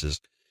and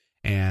Reese's.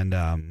 And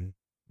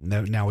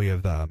now we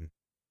have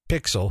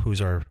Pixel,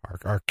 who's our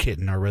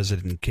kitten, our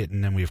resident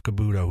kitten, and we have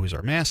Kabuto, who's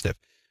our Mastiff,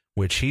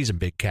 which he's a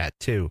big cat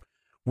too.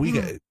 We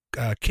get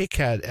Kit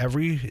Kat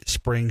every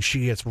spring.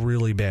 She gets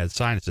really bad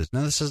sinuses.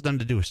 Now this has nothing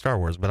to do with Star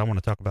Wars, but I want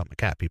to talk about my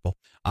cat, people.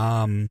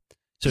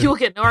 So you'll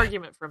get an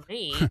argument from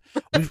me.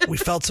 we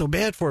felt so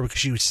bad for her because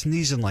she was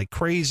sneezing like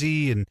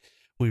crazy, and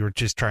we were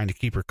just trying to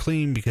keep her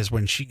clean because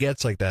when she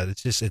gets like that,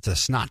 it's a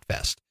snot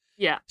fest.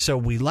 Yeah. So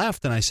we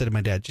left, and I said to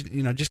my dad,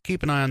 just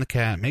keep an eye on the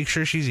cat, make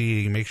sure she's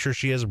eating, make sure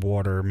she has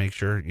water, make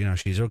sure,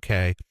 she's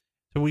okay.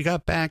 So we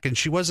got back, and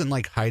she wasn't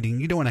like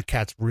hiding. When a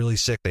cat's really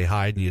sick, they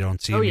hide and you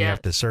don't see them. You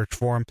have to search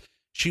for them.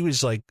 She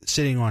was like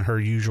sitting on her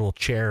usual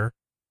chair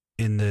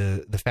in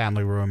the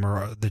family room,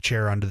 or the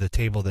chair under the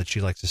table that she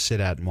likes to sit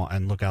at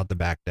and look out the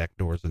back deck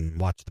doors and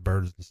watch the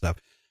birds and stuff.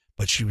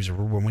 But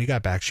when we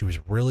got back, she was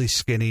really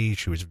skinny.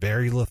 She was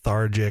very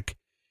lethargic.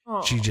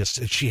 Oh.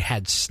 She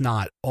had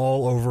snot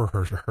all over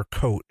her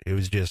coat. It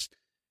was just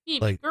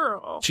like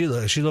girl. She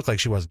looked like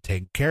she wasn't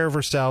taking care of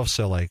herself.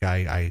 So like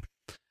I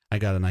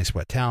got a nice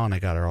wet towel and I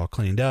got her all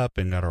cleaned up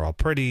and got her all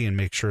pretty and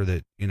make sure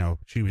that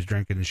she was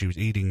drinking and she was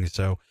eating.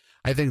 So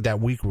I think that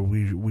week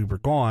we were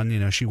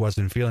gone, she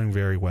wasn't feeling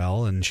very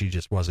well and she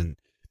just wasn't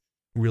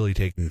really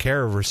taking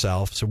care of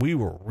herself. So we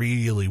were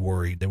really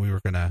worried that we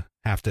were gonna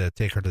have to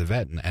take her to the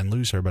vet and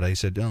lose her. But I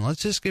said,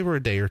 let's just give her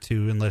a day or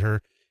two and let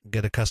her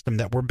get accustomed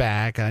that we're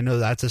back. I know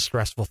that's a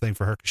stressful thing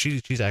for her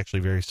because she's actually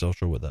very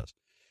social with us.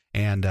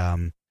 And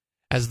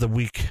as the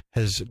week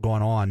has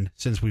gone on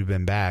since we've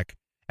been back,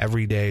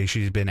 every day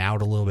she's been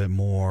out a little bit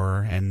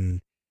more.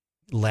 And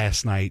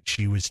last night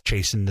she was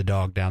chasing the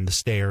dog down the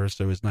stairs,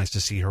 so it was nice to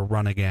see her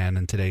run again.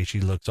 And today she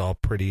looks all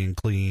pretty and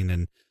clean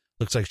and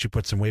looks like she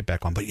put some weight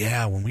back on. But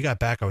yeah, when we got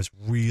back, I was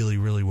really,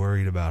 really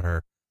worried about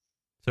her.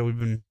 So we've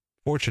been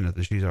fortunate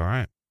that she's all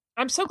right.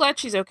 I'm so glad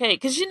she's okay.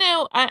 Because,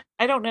 I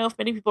don't know if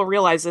many people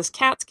realize this.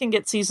 Cats can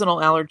get seasonal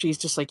allergies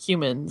just like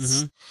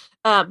humans.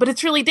 Mm-hmm. But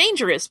it's really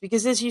dangerous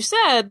because, as you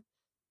said,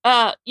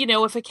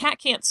 if a cat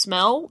can't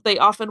smell, they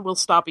often will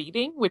stop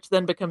eating, which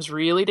then becomes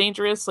really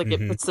dangerous. Like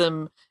it puts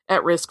them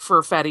at risk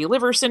for fatty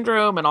liver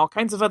syndrome and all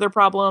kinds of other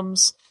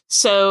problems.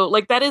 So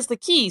like that is the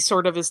key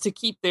sort of, is to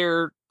keep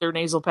their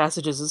nasal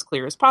passages as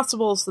clear as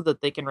possible so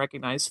that they can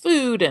recognize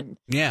food and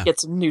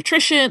get some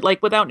nutrition.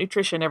 Like without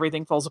nutrition,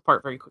 everything falls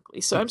apart very quickly.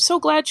 So I'm so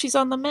glad she's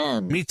on the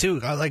mend. Me too.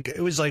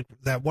 It was like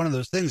that one of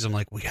those things. I'm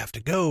like, we have to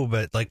go.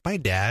 But like my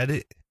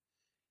dad,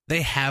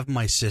 they have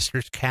my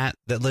sister's cat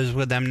that lives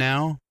with them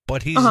now.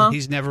 But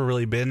he's never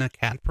really been a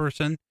cat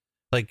person.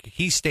 Like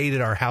he stayed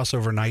at our house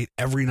overnight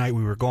every night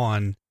we were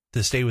gone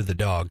to stay with the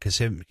dog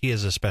because he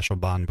has a special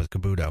bond with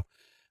Kabuto.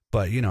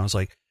 But it's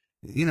like,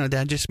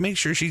 Dad, just make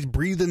sure she's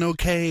breathing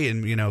okay,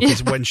 and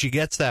because when she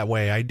gets that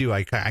way, I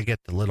get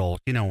the little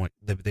they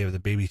have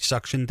the baby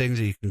suction things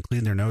that you can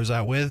clean their nose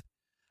out with.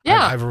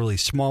 Yeah, I have a really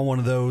small one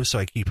of those, so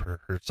I keep her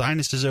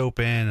sinuses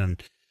open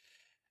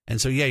And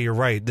so, yeah, you're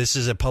right. This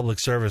is a public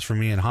service for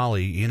me and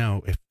Holly.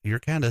 If your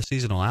cat has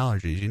seasonal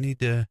allergies, you need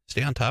to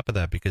stay on top of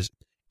that because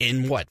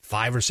in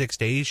 5 or 6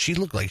 days, she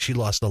looked like she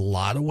lost a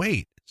lot of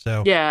weight.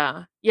 So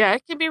yeah,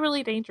 it can be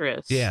really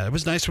dangerous. Yeah, it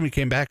was nice when we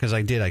came back because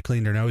I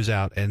cleaned her nose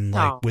out and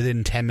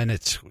within 10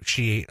 minutes,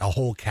 she ate a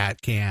whole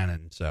cat can.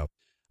 And so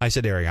I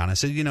said, Ariana,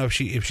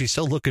 if she's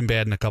still looking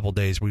bad in a couple of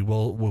days, we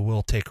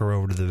will take her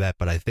over to the vet.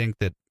 But I think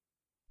that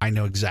I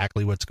know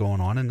exactly what's going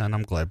on, and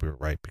I'm glad we were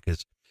right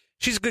because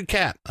she's a good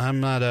cat. I'm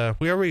not,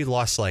 we already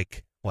lost 4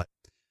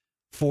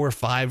 or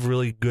 5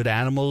 really good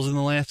animals in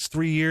the last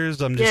 3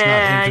 years. I'm just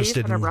not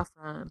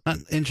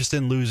interested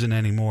in losing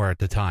any more at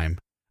the time.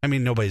 I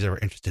mean, nobody's ever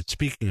interested.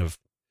 Speaking of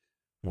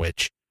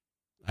which,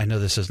 I know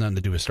this has nothing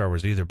to do with Star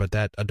Wars either, but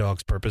that A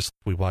Dog's Purpose,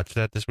 we watched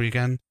that this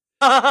weekend.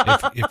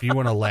 If you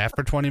want to laugh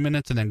for 20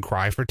 minutes and then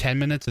cry for 10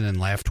 minutes and then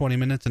laugh 20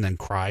 minutes and then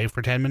cry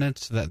for 10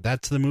 minutes,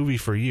 that's the movie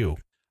for you.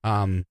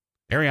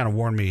 Ariana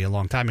warned me a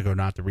long time ago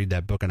not to read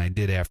that book, and I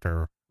did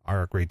after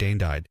our Great Dane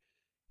died.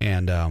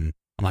 And I'm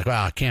like,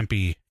 wow, it can't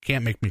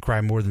make me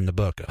cry more than the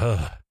book.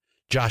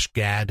 Josh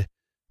Gad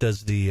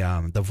does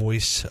the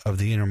voice of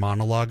the inner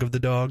monologue of the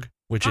dog,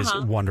 which is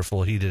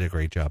wonderful. He did a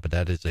great job.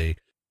 But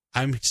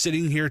I'm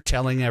sitting here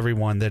telling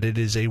everyone that it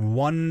is a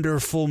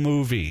wonderful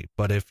movie.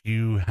 But if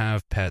you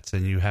have pets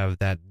and you have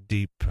that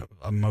deep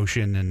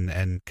emotion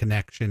and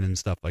connection and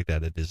stuff like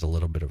that, it is a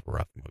little bit of a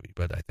rough movie.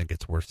 But I think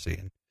it's worth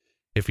seeing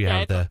if you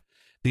have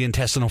the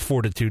intestinal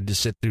fortitude to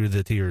sit through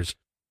the tears.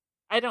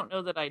 I don't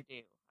know that I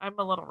do. I'm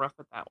a little rough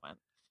with that one.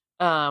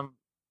 I'm,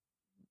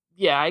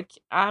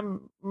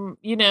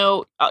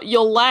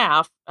 you'll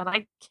laugh, and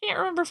I can't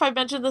remember if I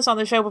mentioned this on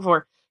the show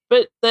before,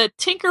 but the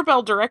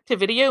Tinkerbell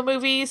direct-to-video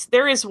movies,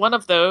 there is one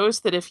of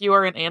those that if you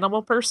are an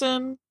animal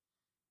person,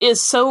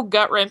 is so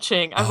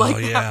gut-wrenching. I'm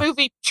that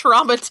movie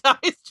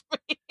traumatized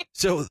me.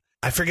 So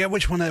I forget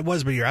which one that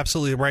was, but you're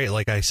absolutely right.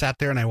 Like, I sat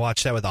there and I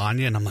watched that with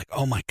Anya, and I'm like,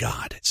 oh my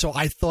God. So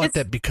I thought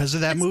that because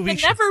of that movie...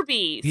 The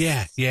Neverbeast.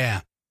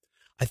 Yeah.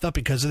 I thought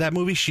because of that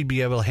movie, she'd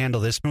be able to handle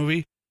this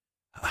movie.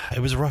 It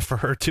was rough for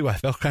her, too. I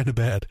felt kind of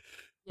bad.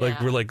 Yeah. Like,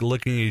 we're,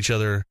 looking at each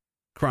other,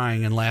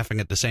 crying and laughing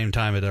at the same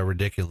time at our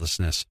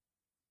ridiculousness.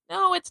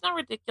 No, it's not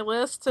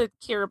ridiculous to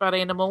care about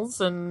animals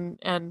and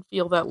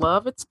feel that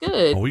love. It's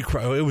good.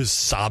 Oh, it was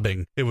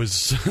sobbing. It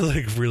was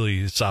like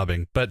really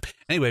sobbing. But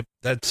anyway,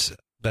 that's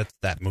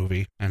that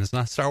movie, and it's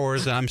not Star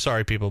Wars. I'm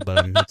sorry, people,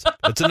 but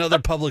it's another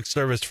public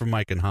service from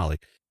Mike and Holly.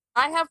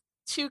 I have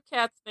 2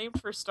 cats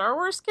named for Star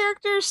Wars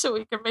characters, so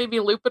we can maybe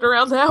loop it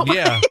around that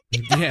way.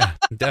 Yeah,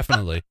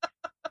 definitely.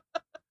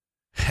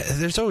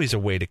 There's always a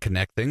way to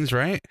connect things,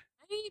 right?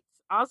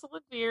 Ozzel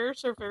and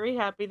Veers are very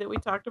happy that we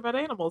talked about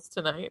animals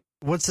tonight.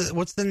 What's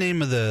the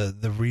name of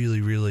the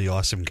really, really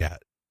awesome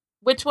cat?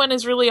 Which one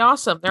is really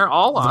awesome? They're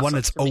all awesome. The one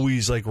that's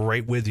always like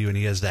right with you, and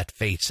he has that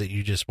face that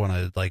you just want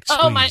to like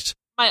squeeze.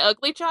 My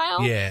ugly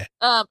child? Yeah.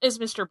 Is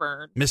Mr.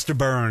 Burns. Mr.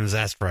 Burns,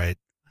 that's right.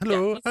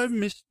 Hello, Yeah, I'm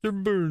Mr.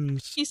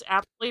 Burns. He's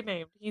aptly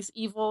named. He's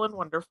evil and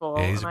wonderful,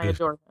 Yeah, and I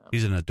adore him.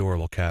 He's an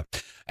adorable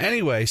cat.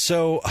 Anyway,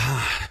 so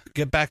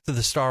get back to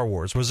the Star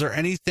Wars. Was there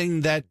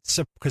anything that,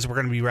 because we're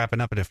going to be wrapping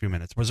up in a few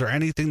minutes, was there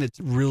anything that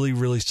really,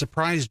 really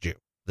surprised you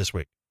this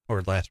week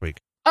or last week?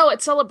 Oh,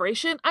 at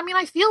Celebration? I mean,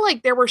 I feel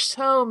like there were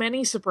so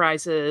many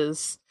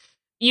surprises.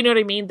 You know what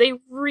I mean? They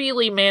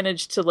really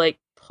managed to like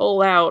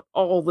pull out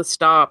all the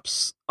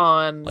stops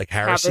on like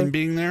Harrison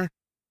being there?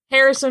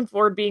 Harrison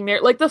Ford being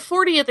there, like the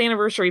 40th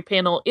anniversary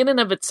panel in and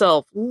of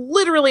itself,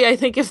 literally, I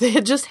think if they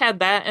had just had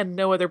that and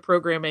no other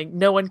programming,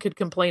 no one could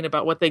complain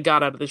about what they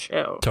got out of the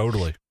show.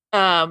 Totally.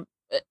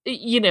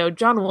 You know,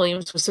 John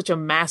Williams was such a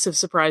massive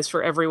surprise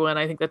for everyone.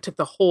 I think that took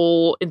the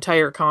whole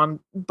entire con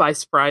by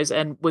surprise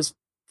and was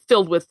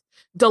filled with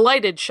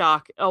delighted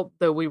shock,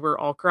 although we were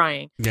all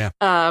crying. Yeah.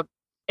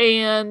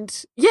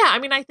 And yeah, I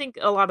mean, I think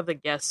a lot of the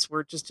guests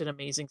were just an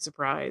amazing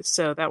surprise.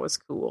 So that was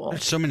cool.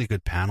 There's so many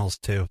good panels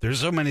too.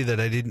 There's so many that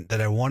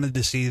I wanted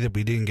to see that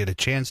we didn't get a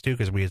chance to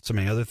because we had so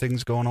many other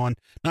things going on.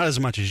 Not as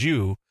much as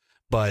you,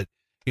 but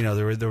you know,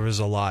 there was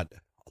a lot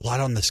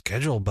on the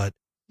schedule, but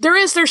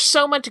there's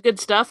so much good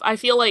stuff. I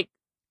feel like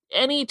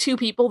any 2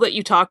 people that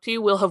you talk to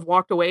will have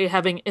walked away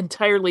having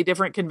entirely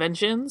different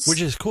conventions, which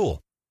is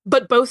cool,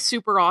 but both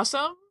super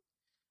awesome.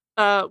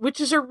 Which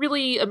is a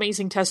really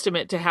amazing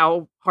testament to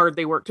how hard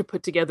they work to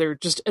put together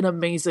just an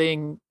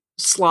amazing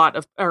schedule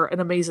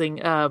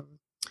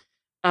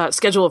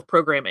of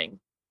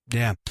programming.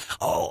 Yeah.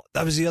 Oh,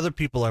 that was the other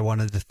people I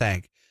wanted to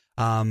thank.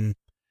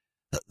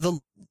 The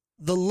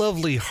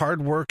lovely,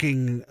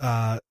 hardworking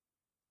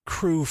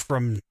crew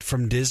from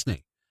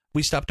Disney.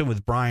 We stopped in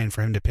with Bryan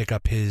for him to pick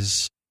up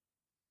his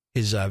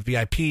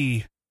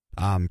VIP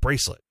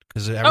bracelet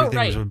because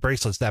everything was with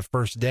bracelets that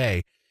first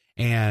day,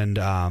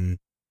 and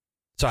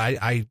so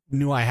I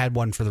knew I had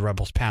one for the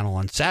Rebels panel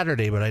on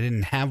Saturday, but I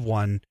didn't have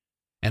one,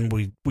 and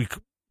we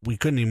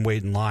couldn't even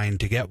wait in line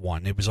to get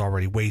one. It was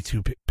already way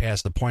too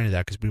past the point of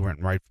that because we went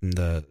right from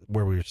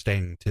where we were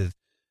staying to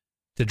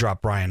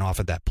drop Bryan off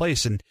at that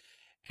place,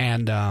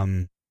 and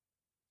I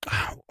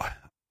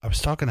was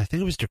talking, I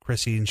think it was to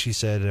Chrissy, and she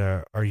said,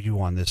 "Are you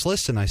on this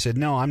list?" And I said,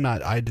 "No, I'm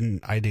not. I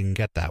didn't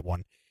get that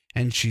one."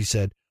 And she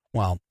said,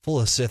 "Well, Full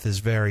of Sith is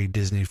very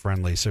Disney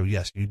friendly, so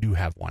yes, you do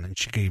have one." And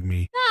she gave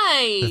me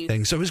the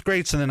thing, so it was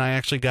great. So then I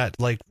actually got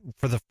like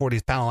for the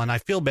 40th panel, and I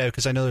feel bad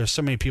because I know there's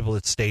so many people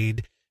that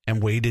stayed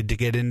and waited to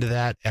get into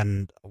that,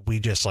 and we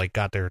just like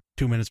got there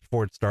 2 minutes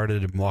before it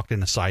started and walked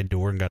in a side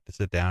door and got to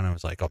sit down. And I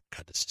was like, "Oh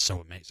God, this is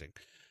so amazing."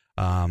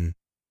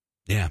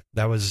 Yeah,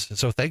 that was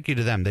so. Thank you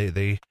to them.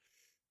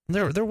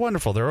 They're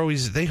wonderful.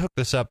 They hooked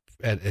us up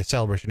at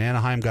Celebration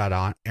Anaheim. Got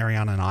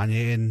Ariana and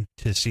Anya in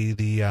to see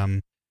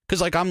the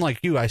because like I'm like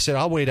you. I said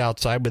I'll wait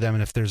outside with them,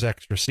 and if there's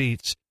extra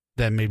seats,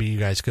 then maybe you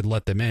guys could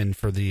let them in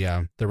for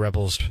the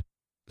Rebels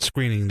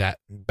screening that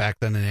back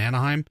then in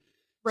Anaheim.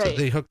 Right. So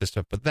they hooked us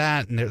up with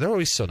that, and they're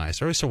always so nice.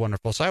 They're always so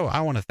wonderful. So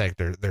I want to thank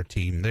their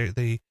team.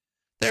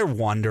 They're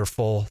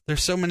wonderful.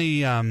 There's so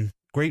many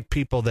great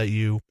people that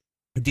you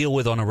deal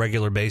with on a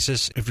regular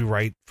basis if you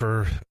write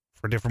for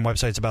different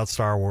websites about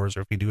Star Wars,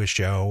 or if you do a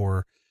show,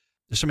 or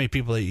there's so many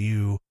people that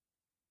you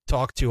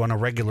talk to on a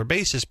regular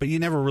basis, but you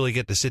never really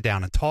get to sit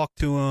down and talk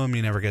to them.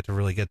 You never get to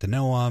really get to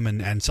know them.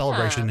 And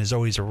Celebration is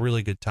always a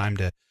really good time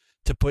to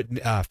put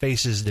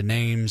faces to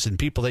names and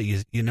people that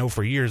you know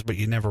for years, but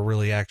you never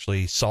really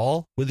actually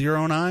saw with your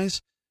own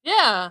eyes.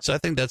 Yeah. So I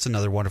think that's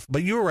another wonderful,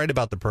 but you were right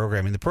about the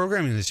programming. The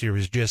programming this year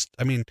was just,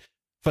 I mean,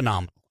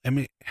 phenomenal. I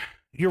mean,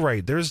 you're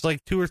right. There's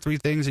like 2 or 3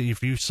 things that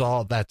if you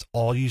saw, that's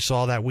all you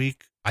saw that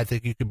week, I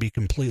think you could be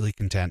completely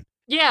content.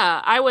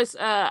 Yeah, I was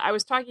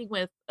talking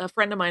with a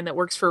friend of mine that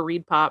works for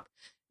Reed Pop,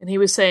 and he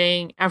was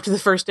saying after the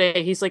first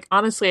day, he's like,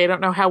 honestly, I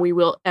don't know how we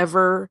will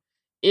ever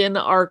in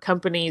our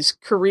company's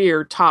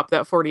career top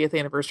that 40th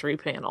anniversary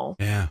panel.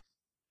 Yeah.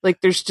 Like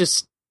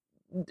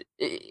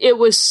it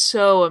was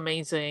so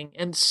amazing,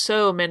 and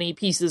so many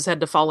pieces had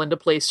to fall into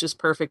place just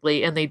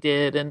perfectly, and they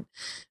did, and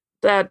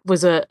that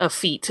was a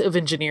feat of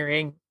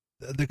engineering.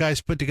 The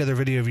guys put together a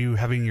video of you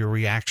having your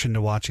reaction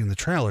to watching the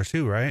trailer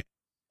too, right?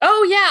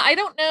 Oh yeah, I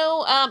don't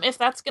know if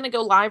that's going to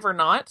go live or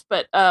not,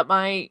 but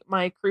my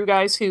crew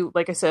guys, who,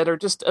 like I said, are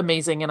just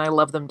amazing and I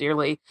love them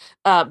dearly.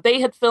 They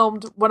had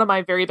filmed one of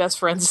my very best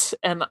friends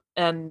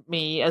and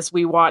me as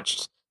we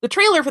watched the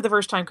trailer for the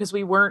first time because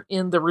we weren't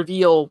in the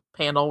reveal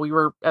panel. We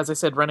were, as I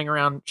said, running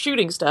around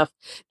shooting stuff.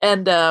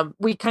 And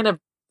we kind of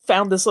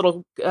found this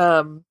little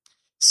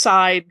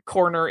side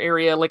corner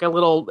area, like a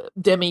little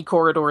demi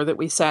corridor that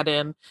we sat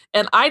in.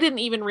 And I didn't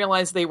even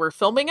realize they were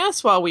filming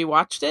us while we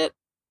watched it.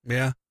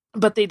 Yeah.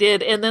 But they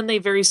did. And then they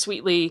very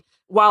sweetly,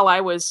 while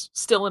I was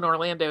still in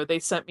Orlando, they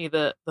sent me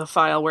the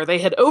file where they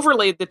had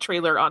overlaid the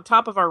trailer on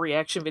top of our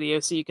reaction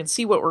video so you can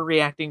see what we're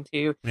reacting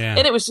to. Yeah.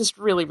 And it was just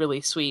really, really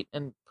sweet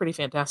and pretty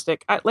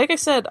fantastic. Like I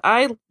said,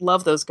 I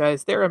love those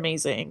guys. They're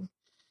amazing.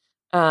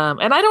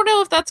 And I don't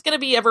know if that's going to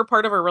be ever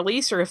part of a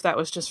release or if that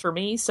was just for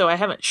me. So I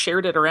haven't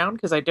shared it around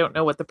because I don't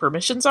know what the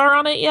permissions are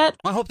on it yet.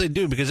 I hope they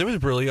do because it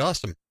was really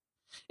awesome.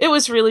 It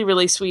was really,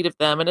 really sweet of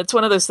them. And it's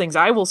one of those things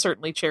I will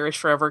certainly cherish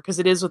forever because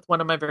it is with one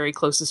of my very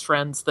closest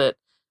friends that,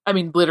 I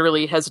mean,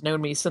 literally has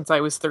known me since I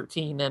was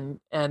 13.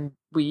 And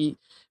we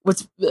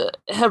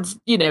have,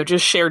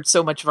 just shared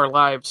so much of our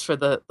lives for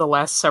the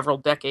last several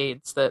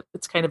decades that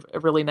it's kind of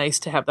really nice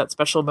to have that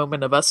special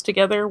moment of us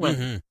together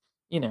when,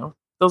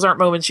 those aren't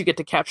moments you get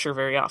to capture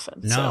very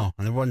often. No,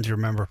 and the ones you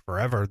remember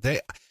forever.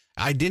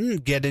 I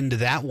didn't get into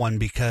that one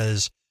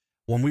because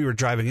when we were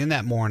driving in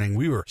that morning,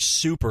 we were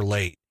super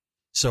late.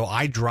 So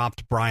I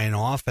dropped Bryan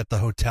off at the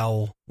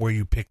hotel where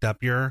you picked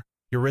up your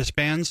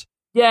wristbands.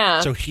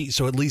 Yeah.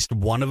 So at least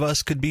one of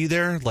us could be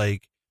there.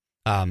 Like,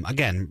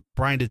 again,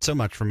 Bryan did so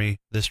much for me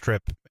this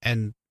trip,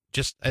 and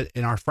just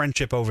in our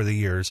friendship over the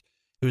years,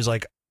 it was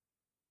like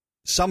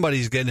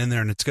somebody's getting in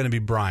there, and it's going to be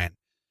Bryan.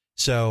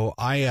 So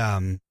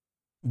I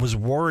was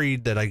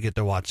worried that I get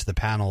to watch the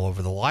panel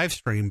over the live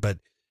stream, but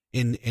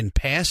in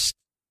past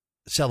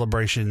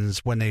celebrations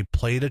when they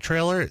played a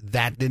trailer,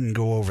 that didn't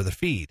go over the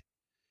feed.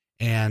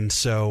 And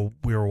so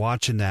we were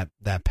watching that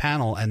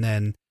panel, and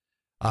then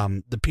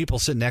the people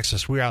sitting next to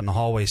us, we were out in the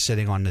hallway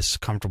sitting on this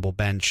comfortable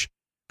bench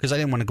because I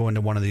didn't want to go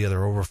into one of the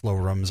other overflow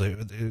rooms.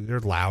 They're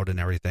loud and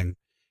everything.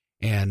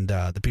 And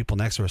the people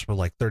next to us were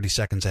like 30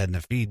 seconds ahead in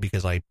the feed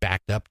because I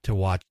backed up to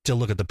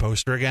look at the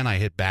poster again. I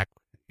hit back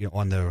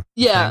on the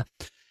thing,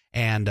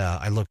 and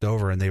I looked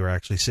over, and they were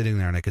actually sitting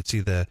there, and I could see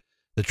the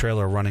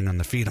trailer running on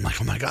the feed. I'm like,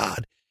 oh my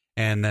God.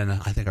 And then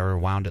I think I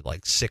rewound it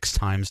like 6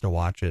 times to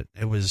watch it.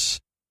 It was...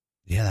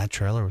 Yeah, that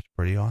trailer was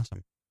pretty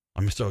awesome.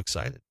 I'm so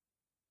excited.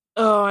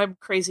 Oh, I'm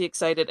crazy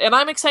excited. And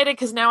I'm excited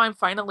because now I'm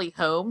finally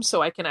home,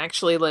 so I can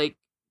actually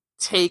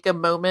take a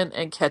moment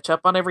and catch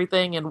up on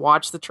everything and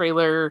watch the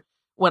trailer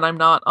when I'm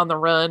not on the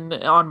run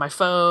on my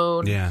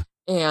phone. Yeah.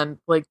 And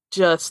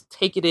just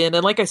take it in.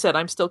 And like I said,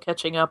 I'm still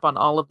catching up on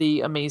all of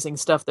the amazing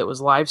stuff that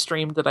was live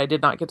streamed that I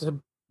did not get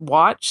to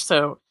watch.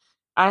 So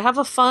I have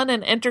a fun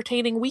and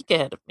entertaining week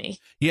ahead of me.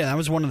 Yeah, that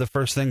was one of the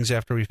first things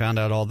after we found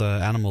out all the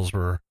animals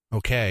were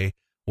okay.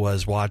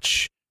 Was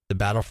watch the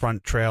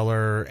Battlefront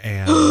trailer,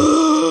 and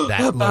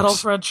that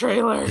Battlefront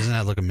trailer. Doesn't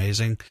that look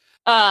amazing?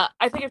 I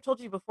think I've told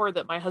you before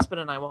that my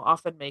husband and I will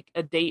often make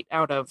a date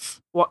out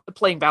of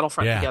playing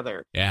Battlefront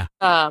together. Yeah.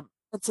 And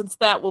since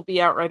that will be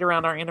out right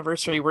around our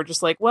anniversary, we're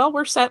just like, well,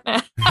 we're set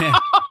now.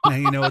 Now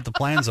you know what the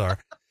plans are.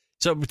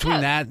 So between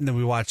that, and then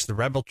we watched the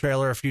Rebel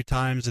trailer a few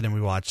times, and then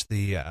we watched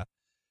the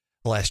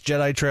Last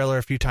Jedi trailer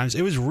a few times.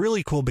 It was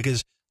really cool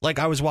because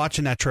I was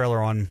watching that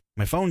trailer on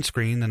my phone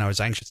screen, and I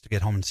was anxious to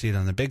get home and see it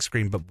on the big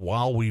screen. But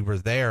while we were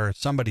there,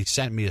 somebody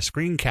sent me a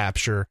screen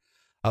capture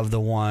of the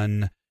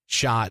one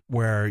shot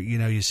where,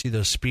 you see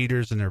those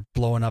speeders and they're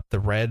blowing up the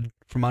red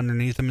from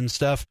underneath them and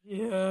stuff.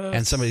 Yes.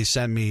 And somebody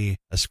sent me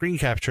a screen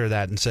capture of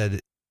that and said,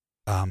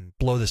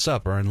 blow this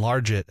up or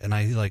enlarge it. And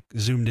I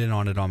zoomed in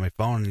on it on my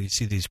phone, and you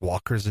see these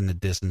walkers in the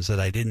distance that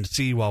I didn't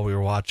see while we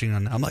were watching.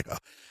 And I'm like, oh.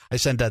 I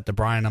sent that to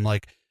Bryan. I'm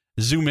like,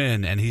 zoom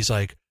in. And he's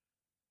like,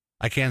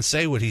 I can't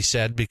say what he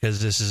said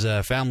because this is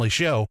a family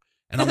show.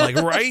 And I'm like,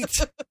 right?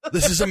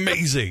 This is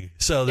amazing.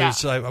 So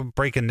I'm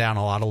breaking down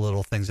a lot of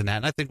little things in that.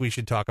 And I think we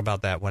should talk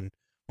about that when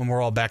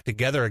we're all back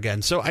together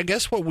again. So I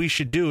guess what we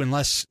should do,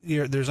 unless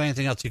there's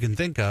anything else you can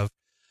think of,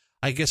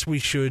 I guess we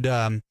should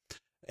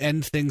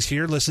end things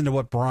here, listen to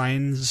what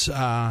Bryan's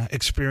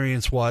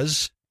experience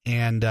was.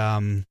 And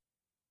then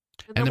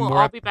we'll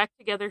all be back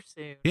together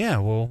soon. Yeah,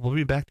 we'll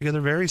be back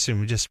together very soon.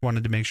 We just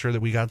wanted to make sure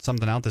that we got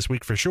something out this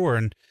week for sure.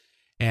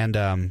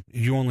 And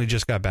you only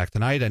just got back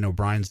tonight. I know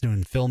Bryan's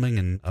doing filming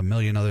and a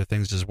million other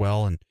things as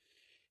well. And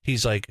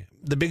he's like,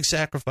 the big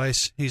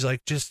sacrifice. He's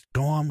like, just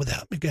go on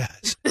without me,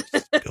 guys.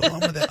 Just go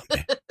on without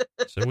me.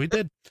 So we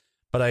did.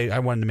 But I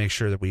wanted to make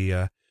sure that we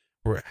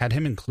had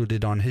him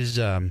included on his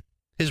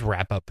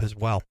wrap up as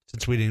well,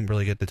 since we didn't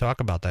really get to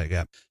talk about that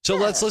yet. So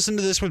let's listen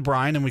to this with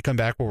Bryan, and we come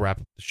back, we'll wrap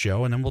up the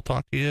show, and then we'll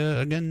talk to you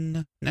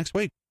again next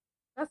week.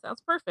 That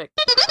sounds perfect.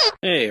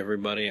 Hey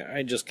everybody,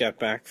 I just got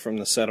back from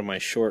the set of my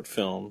short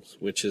films,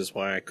 which is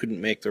why I couldn't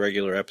make the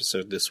regular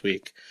episode this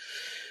week.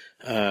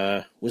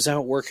 Was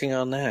out working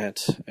on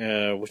that,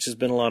 which has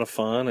been a lot of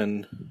fun,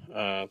 and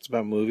it's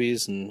about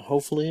movies, and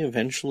hopefully,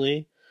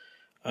 eventually,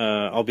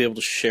 I'll be able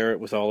to share it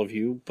with all of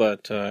you,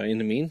 but in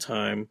the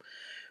meantime,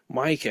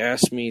 Mike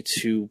asked me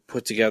to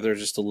put together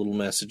just a little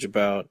message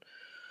about,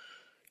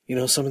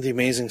 some of the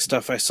amazing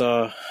stuff I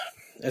saw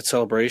at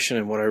Celebration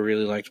and what I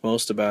really liked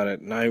most about it.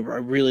 And I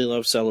really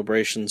love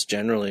Celebrations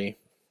generally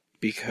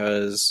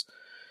because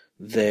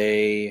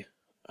they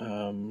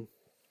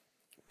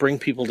bring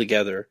people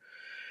together.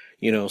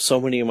 You know, so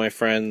many of my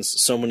friends,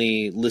 so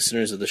many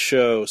listeners of the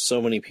show,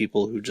 so many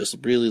people who just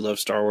really love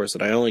Star Wars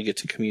that I only get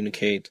to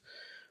communicate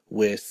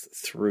with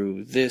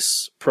through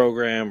this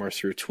program or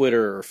through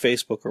Twitter or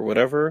Facebook or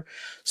whatever.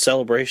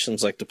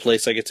 Celebration's like the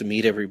place I get to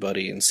meet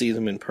everybody and see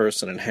them in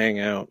person and hang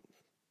out.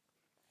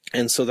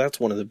 And so that's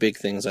one of the big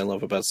things I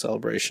love about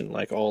Celebration,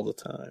 like all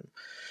the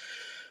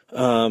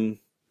time.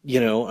 You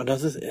know,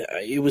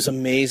 it was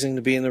amazing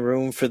to be in the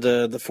room for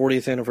the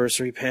 40th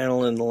anniversary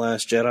panel and the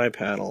Last Jedi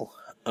panel.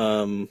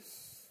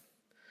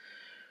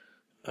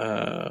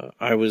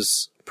 I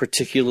was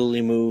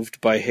particularly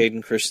moved by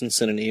Hayden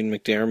Christensen and Ian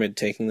McDiarmid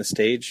taking the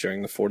stage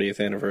during the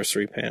 40th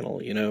anniversary panel.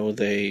 You know,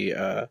 they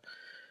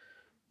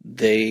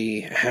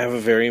have a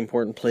very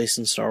important place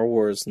in Star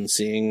Wars, and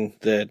seeing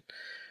that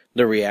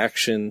the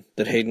reaction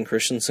that Hayden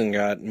Christensen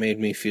got made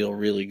me feel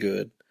really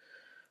good.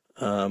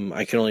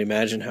 I can only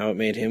imagine how it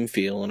made him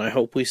feel, and I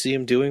hope we see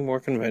him doing more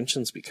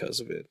conventions because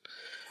of it.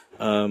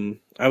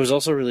 I was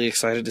also really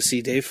excited to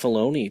see Dave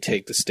Filoni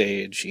take the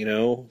stage, you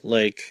know,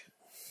 like,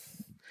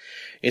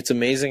 it's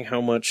amazing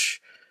how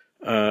much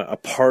a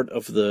part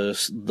of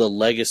the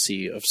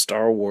legacy of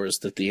Star Wars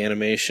that the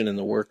animation and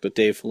the work that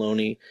Dave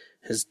Filoni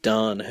has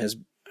done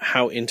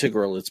how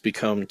integral it's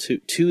become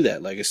to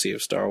that legacy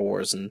of Star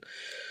Wars. And,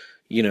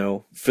 you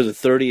know, for the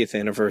 30th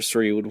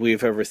anniversary, would we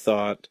have ever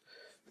thought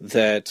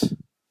that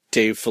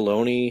Dave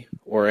Filoni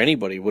or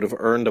anybody would have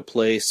earned a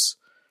place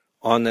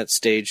on that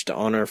stage to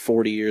honor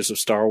 40 years of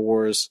Star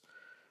Wars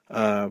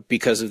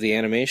because of the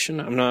animation?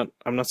 I'm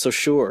not so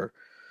sure.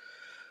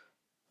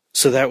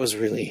 So that was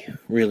really,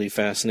 really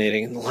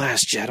fascinating. And The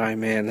Last Jedi,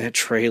 man, that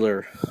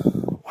trailer.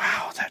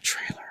 Wow, that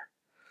trailer.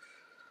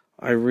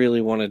 I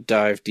really want to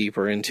dive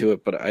deeper into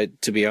it,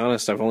 but to be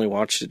honest, I've only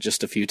watched it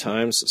just a few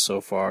times so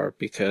far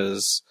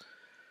because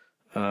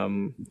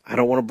I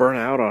don't want to burn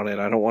out on it.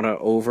 I don't want to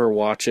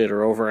overwatch it or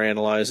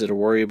overanalyze it or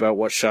worry about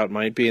what shot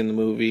might be in the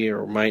movie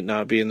or might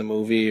not be in the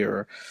movie.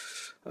 Or,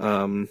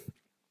 you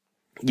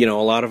know,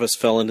 a lot of us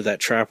fell into that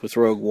trap with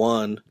Rogue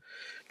One,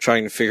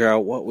 trying to figure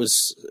out what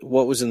was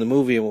in the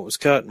movie and what was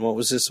cut and what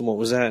was this and what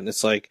was that. And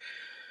it's like,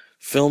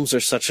 films are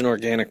such an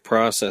organic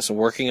process, and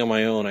working on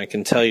my own, I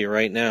can tell you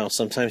right now,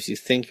 sometimes you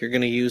think you're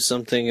going to use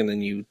something and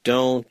then you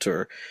don't,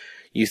 or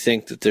you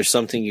think that there's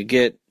something you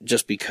get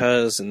just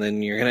because, and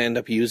then you're going to end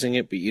up using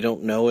it, but you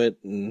don't know it,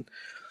 and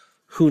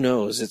who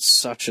knows? It's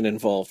such an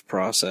involved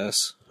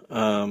process.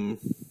 So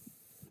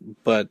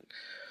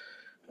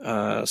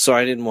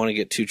I didn't want to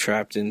get too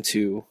trapped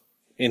into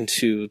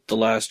The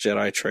Last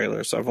Jedi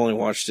trailer, so I've only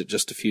watched it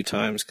just a few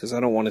times because I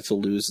don't want it to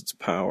lose its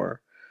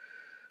power.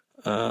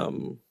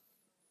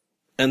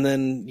 And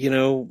then, you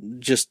know,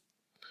 just,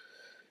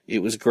 it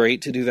was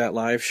great to do that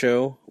live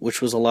show,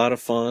 which was a lot of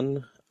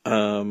fun.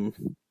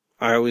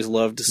 I always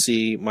love to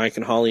see Mike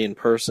and Holly in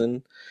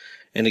person,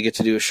 and to get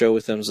to do a show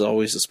with them is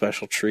always a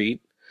special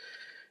treat.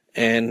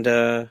 And,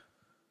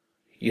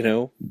 you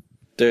know,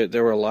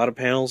 there were a lot of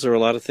panels, there were a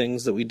lot of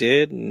things that we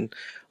did, and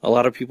a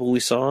lot of people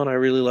we saw, and I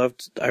really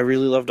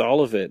loved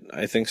all of it.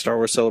 I think Star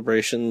Wars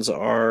Celebrations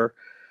are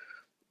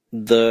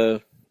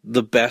the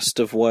best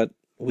of what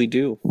we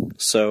do.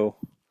 So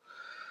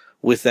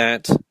with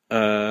that,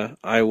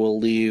 I will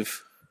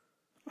leave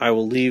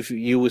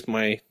you with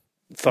my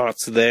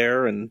thoughts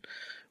there, and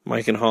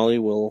Mike and Holly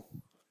will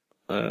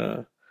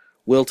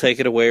take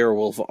it away, or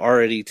will have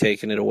already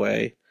taken it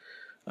away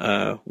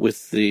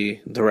with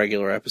the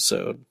regular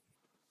episode.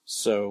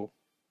 So,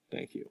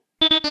 thank you.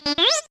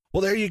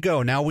 Well, there you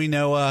go. Now we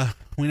know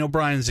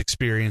Bryan's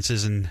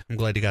experiences, and I'm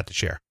glad you got to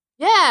share.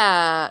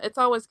 Yeah, it's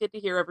always good to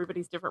hear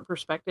everybody's different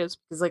perspectives,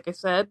 because like I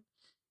said,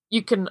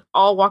 you can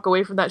all walk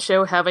away from that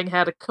show having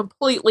had a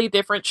completely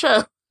different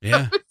show.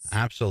 Yeah,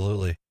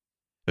 absolutely.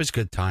 It was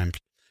good times.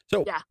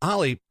 So, yeah.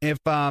 Holly, if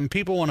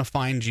people want to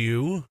find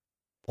you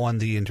on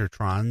the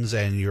Intertrons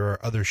and your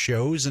other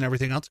shows and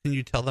everything else, can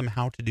you tell them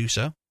how to do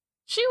so?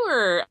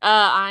 Sure.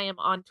 I am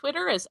on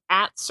Twitter as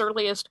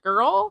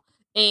 @surliestgirl,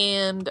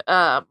 and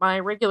my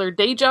regular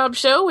day job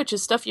show, which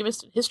is Stuff You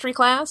Missed in History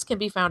Class, can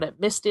be found at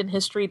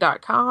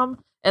missedinhistory.com.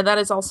 And that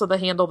is also the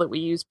handle that we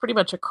use pretty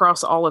much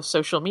across all of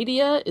social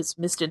media, is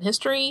Missed in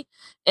History.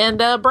 And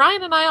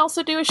Bryan and I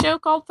also do a show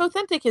called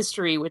Authentic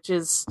History, which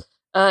is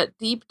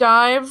deep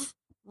dive,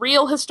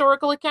 real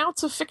historical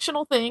accounts of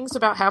fictional things,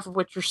 about half of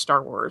which are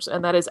Star Wars.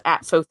 And that is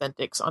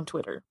 @Fothentics on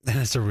Twitter. And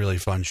it's a really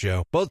fun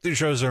show. Both these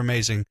shows are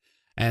amazing.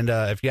 And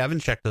if you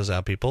haven't checked those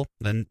out, people,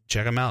 then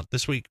check them out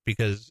this week,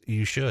 because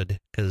you should,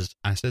 because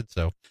I said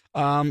so.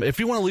 If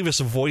you want to leave us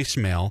a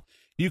voicemail,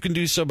 you can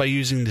do so by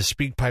using the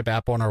SpeakPipe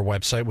app on our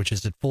website, which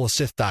is at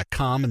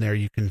fullofsith.com, and there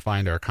you can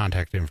find our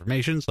contact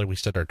information. Like we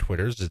said, our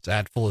Twitters, it's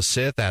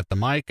 @fullofsith,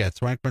 @themike,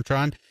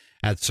 @swankmatron,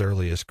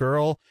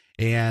 @surliestgirl,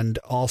 and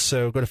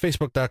also go to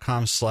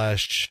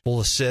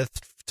facebook.com/fullofsith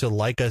to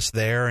like us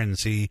there and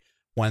see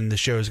when the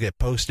shows get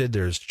posted.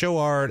 There's show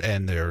art,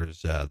 and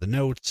there's the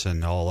notes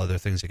and all other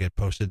things that get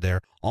posted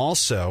there.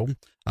 Also,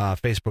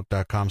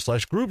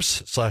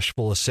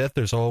 Facebook.com/groups/full of Sith.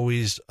 There's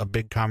always a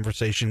big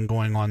conversation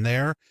going on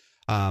there.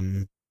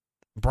 Bryan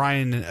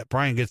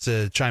gets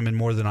to chime in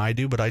more than I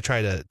do, but I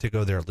try to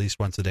go there at least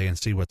once a day and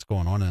see what's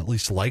going on and at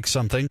least like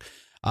something.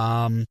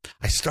 I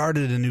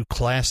started a new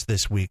class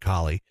this week,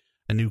 Holly,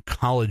 a new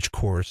college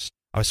course.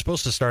 I was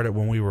supposed to start it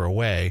when we were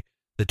away.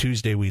 The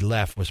Tuesday we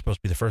left was supposed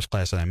to be the first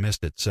class, and I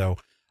missed it. So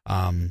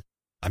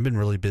I've been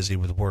really busy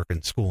with work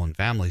and school and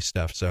family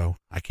stuff, so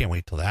I can't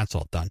wait till that's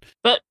all done.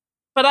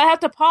 But I have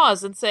to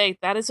pause and say,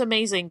 that is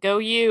amazing. Go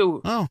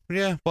you. Oh,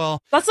 yeah,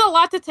 well. That's a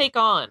lot to take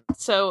on,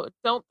 so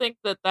don't think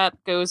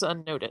that goes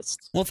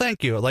unnoticed. Well,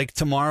 thank you. Like,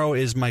 tomorrow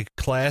is my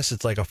class.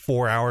 It's like a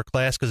 4-hour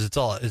class because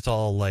it's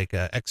all like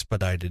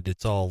expedited.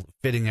 It's all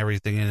fitting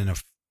everything in a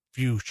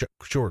few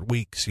short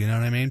weeks, you know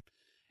what I mean?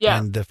 Yeah.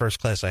 And the first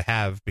class I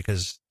have,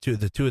 because two of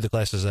the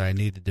classes that I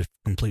needed to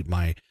complete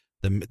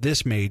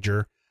this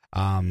major,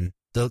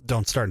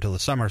 don't start until the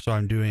summer, so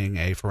I'm doing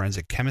a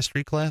forensic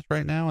chemistry class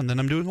right now, and then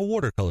I'm doing a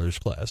watercolors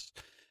class.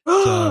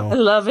 So, I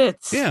love it.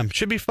 Yeah,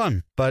 should be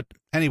fun. But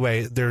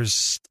anyway,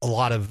 there's a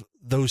lot of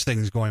those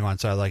things going on.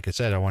 So like I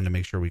said, I wanted to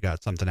make sure we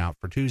got something out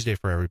for Tuesday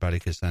for everybody,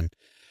 because then,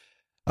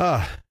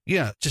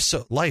 just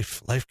so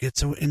life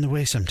gets in the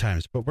way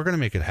sometimes, but we're going to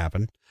make it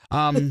happen.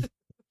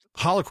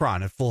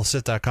 Holocron at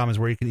fullsith.com is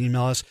where you can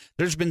email us.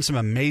 There's been some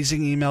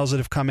amazing emails that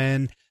have come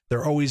in.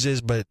 There always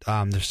is, but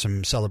there's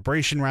some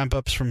celebration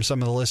ramp-ups from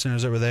some of the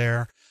listeners that were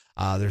there.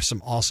 There's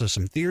also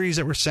some theories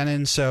that were sent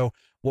in. So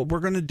what we're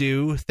going to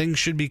do, things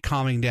should be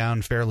calming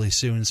down fairly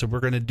soon. So we're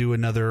going to do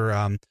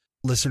another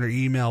listener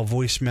email,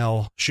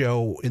 voicemail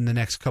show in the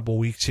next couple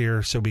weeks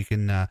here, so we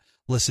can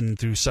listen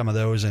through some of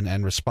those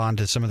and respond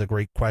to some of the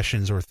great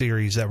questions or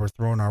theories that were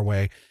thrown our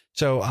way.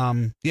 So,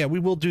 we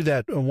will do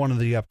that one of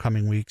the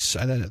upcoming weeks.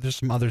 And then there's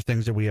some other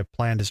things that we have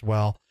planned as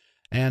well.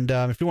 And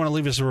if you want to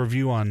leave us a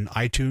review on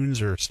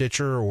iTunes or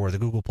Stitcher or the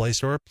Google Play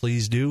Store,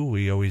 please do.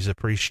 We always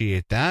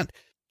appreciate that.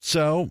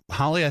 So,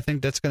 Holly, I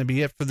think that's going to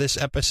be it for this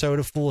episode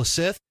of Full of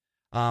Sith.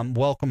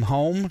 Welcome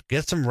home.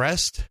 Get some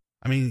rest.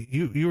 I mean,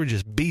 you were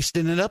just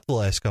beasting it up the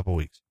last couple of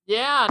weeks.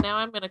 Yeah, now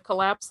I'm going to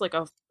collapse like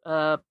a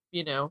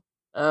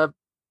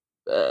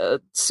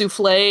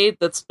souffle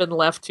that's been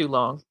left too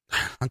long.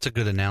 That's a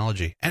good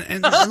analogy.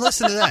 And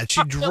listen to that.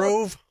 She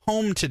drove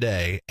home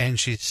today, and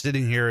she's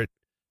sitting here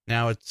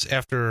now it's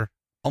after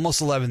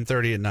almost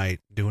 11:30 at night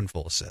doing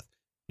Full of Sith.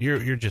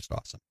 You're just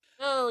awesome.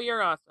 Oh,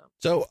 you're awesome.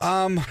 So,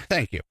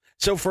 thank you.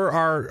 So for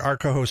our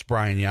co-host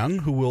Bryan Young,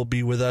 who will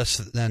be with us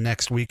the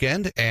next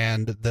weekend,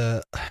 and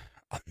the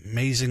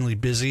amazingly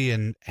busy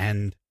and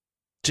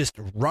just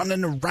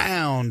running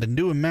around and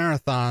doing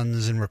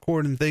marathons and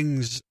recording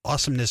things,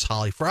 awesomeness,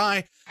 Holly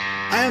Fry,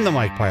 I am the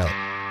Mike Pilot.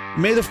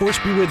 May the Force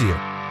be with you,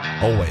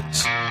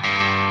 always.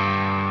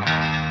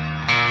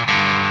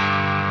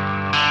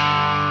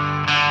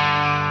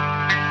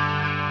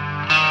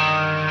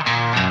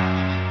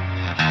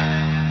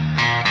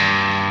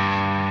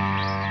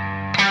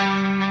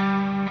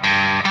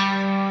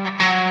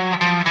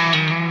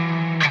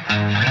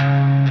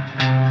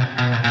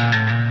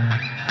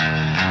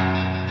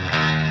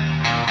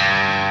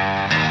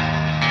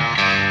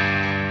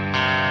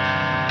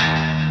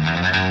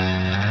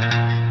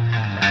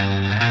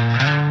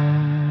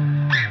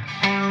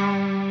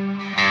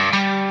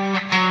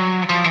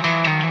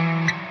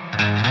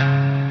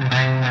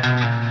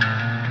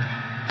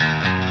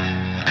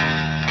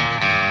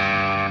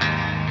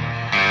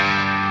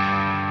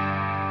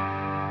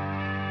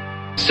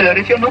 Sir,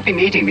 if you'll not be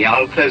meeting me,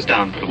 I'll close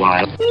down for a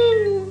while.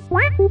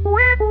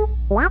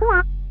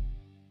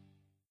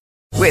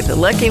 With the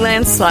Lucky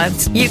Land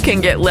Slots, you can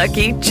get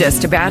lucky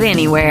just about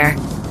anywhere.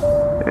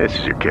 This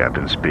is your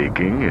captain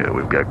speaking.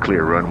 We've got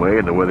clear runway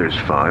and the weather's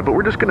fine, but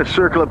we're just going to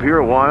circle up here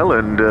a while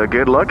and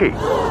get lucky.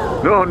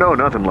 No,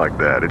 nothing like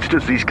that. It's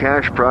just these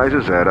cash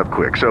prizes add up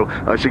quick. So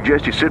I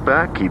suggest you sit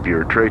back, keep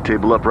your tray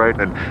table upright,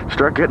 and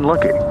start getting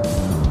lucky.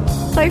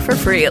 Play for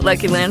free at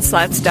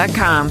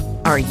LuckyLandSlots.com.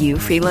 Are you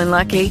feeling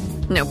lucky?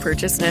 No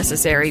purchase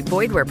necessary.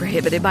 Void where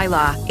prohibited by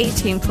law.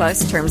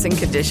 18+ terms and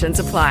conditions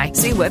apply.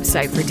 See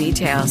website for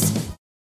details.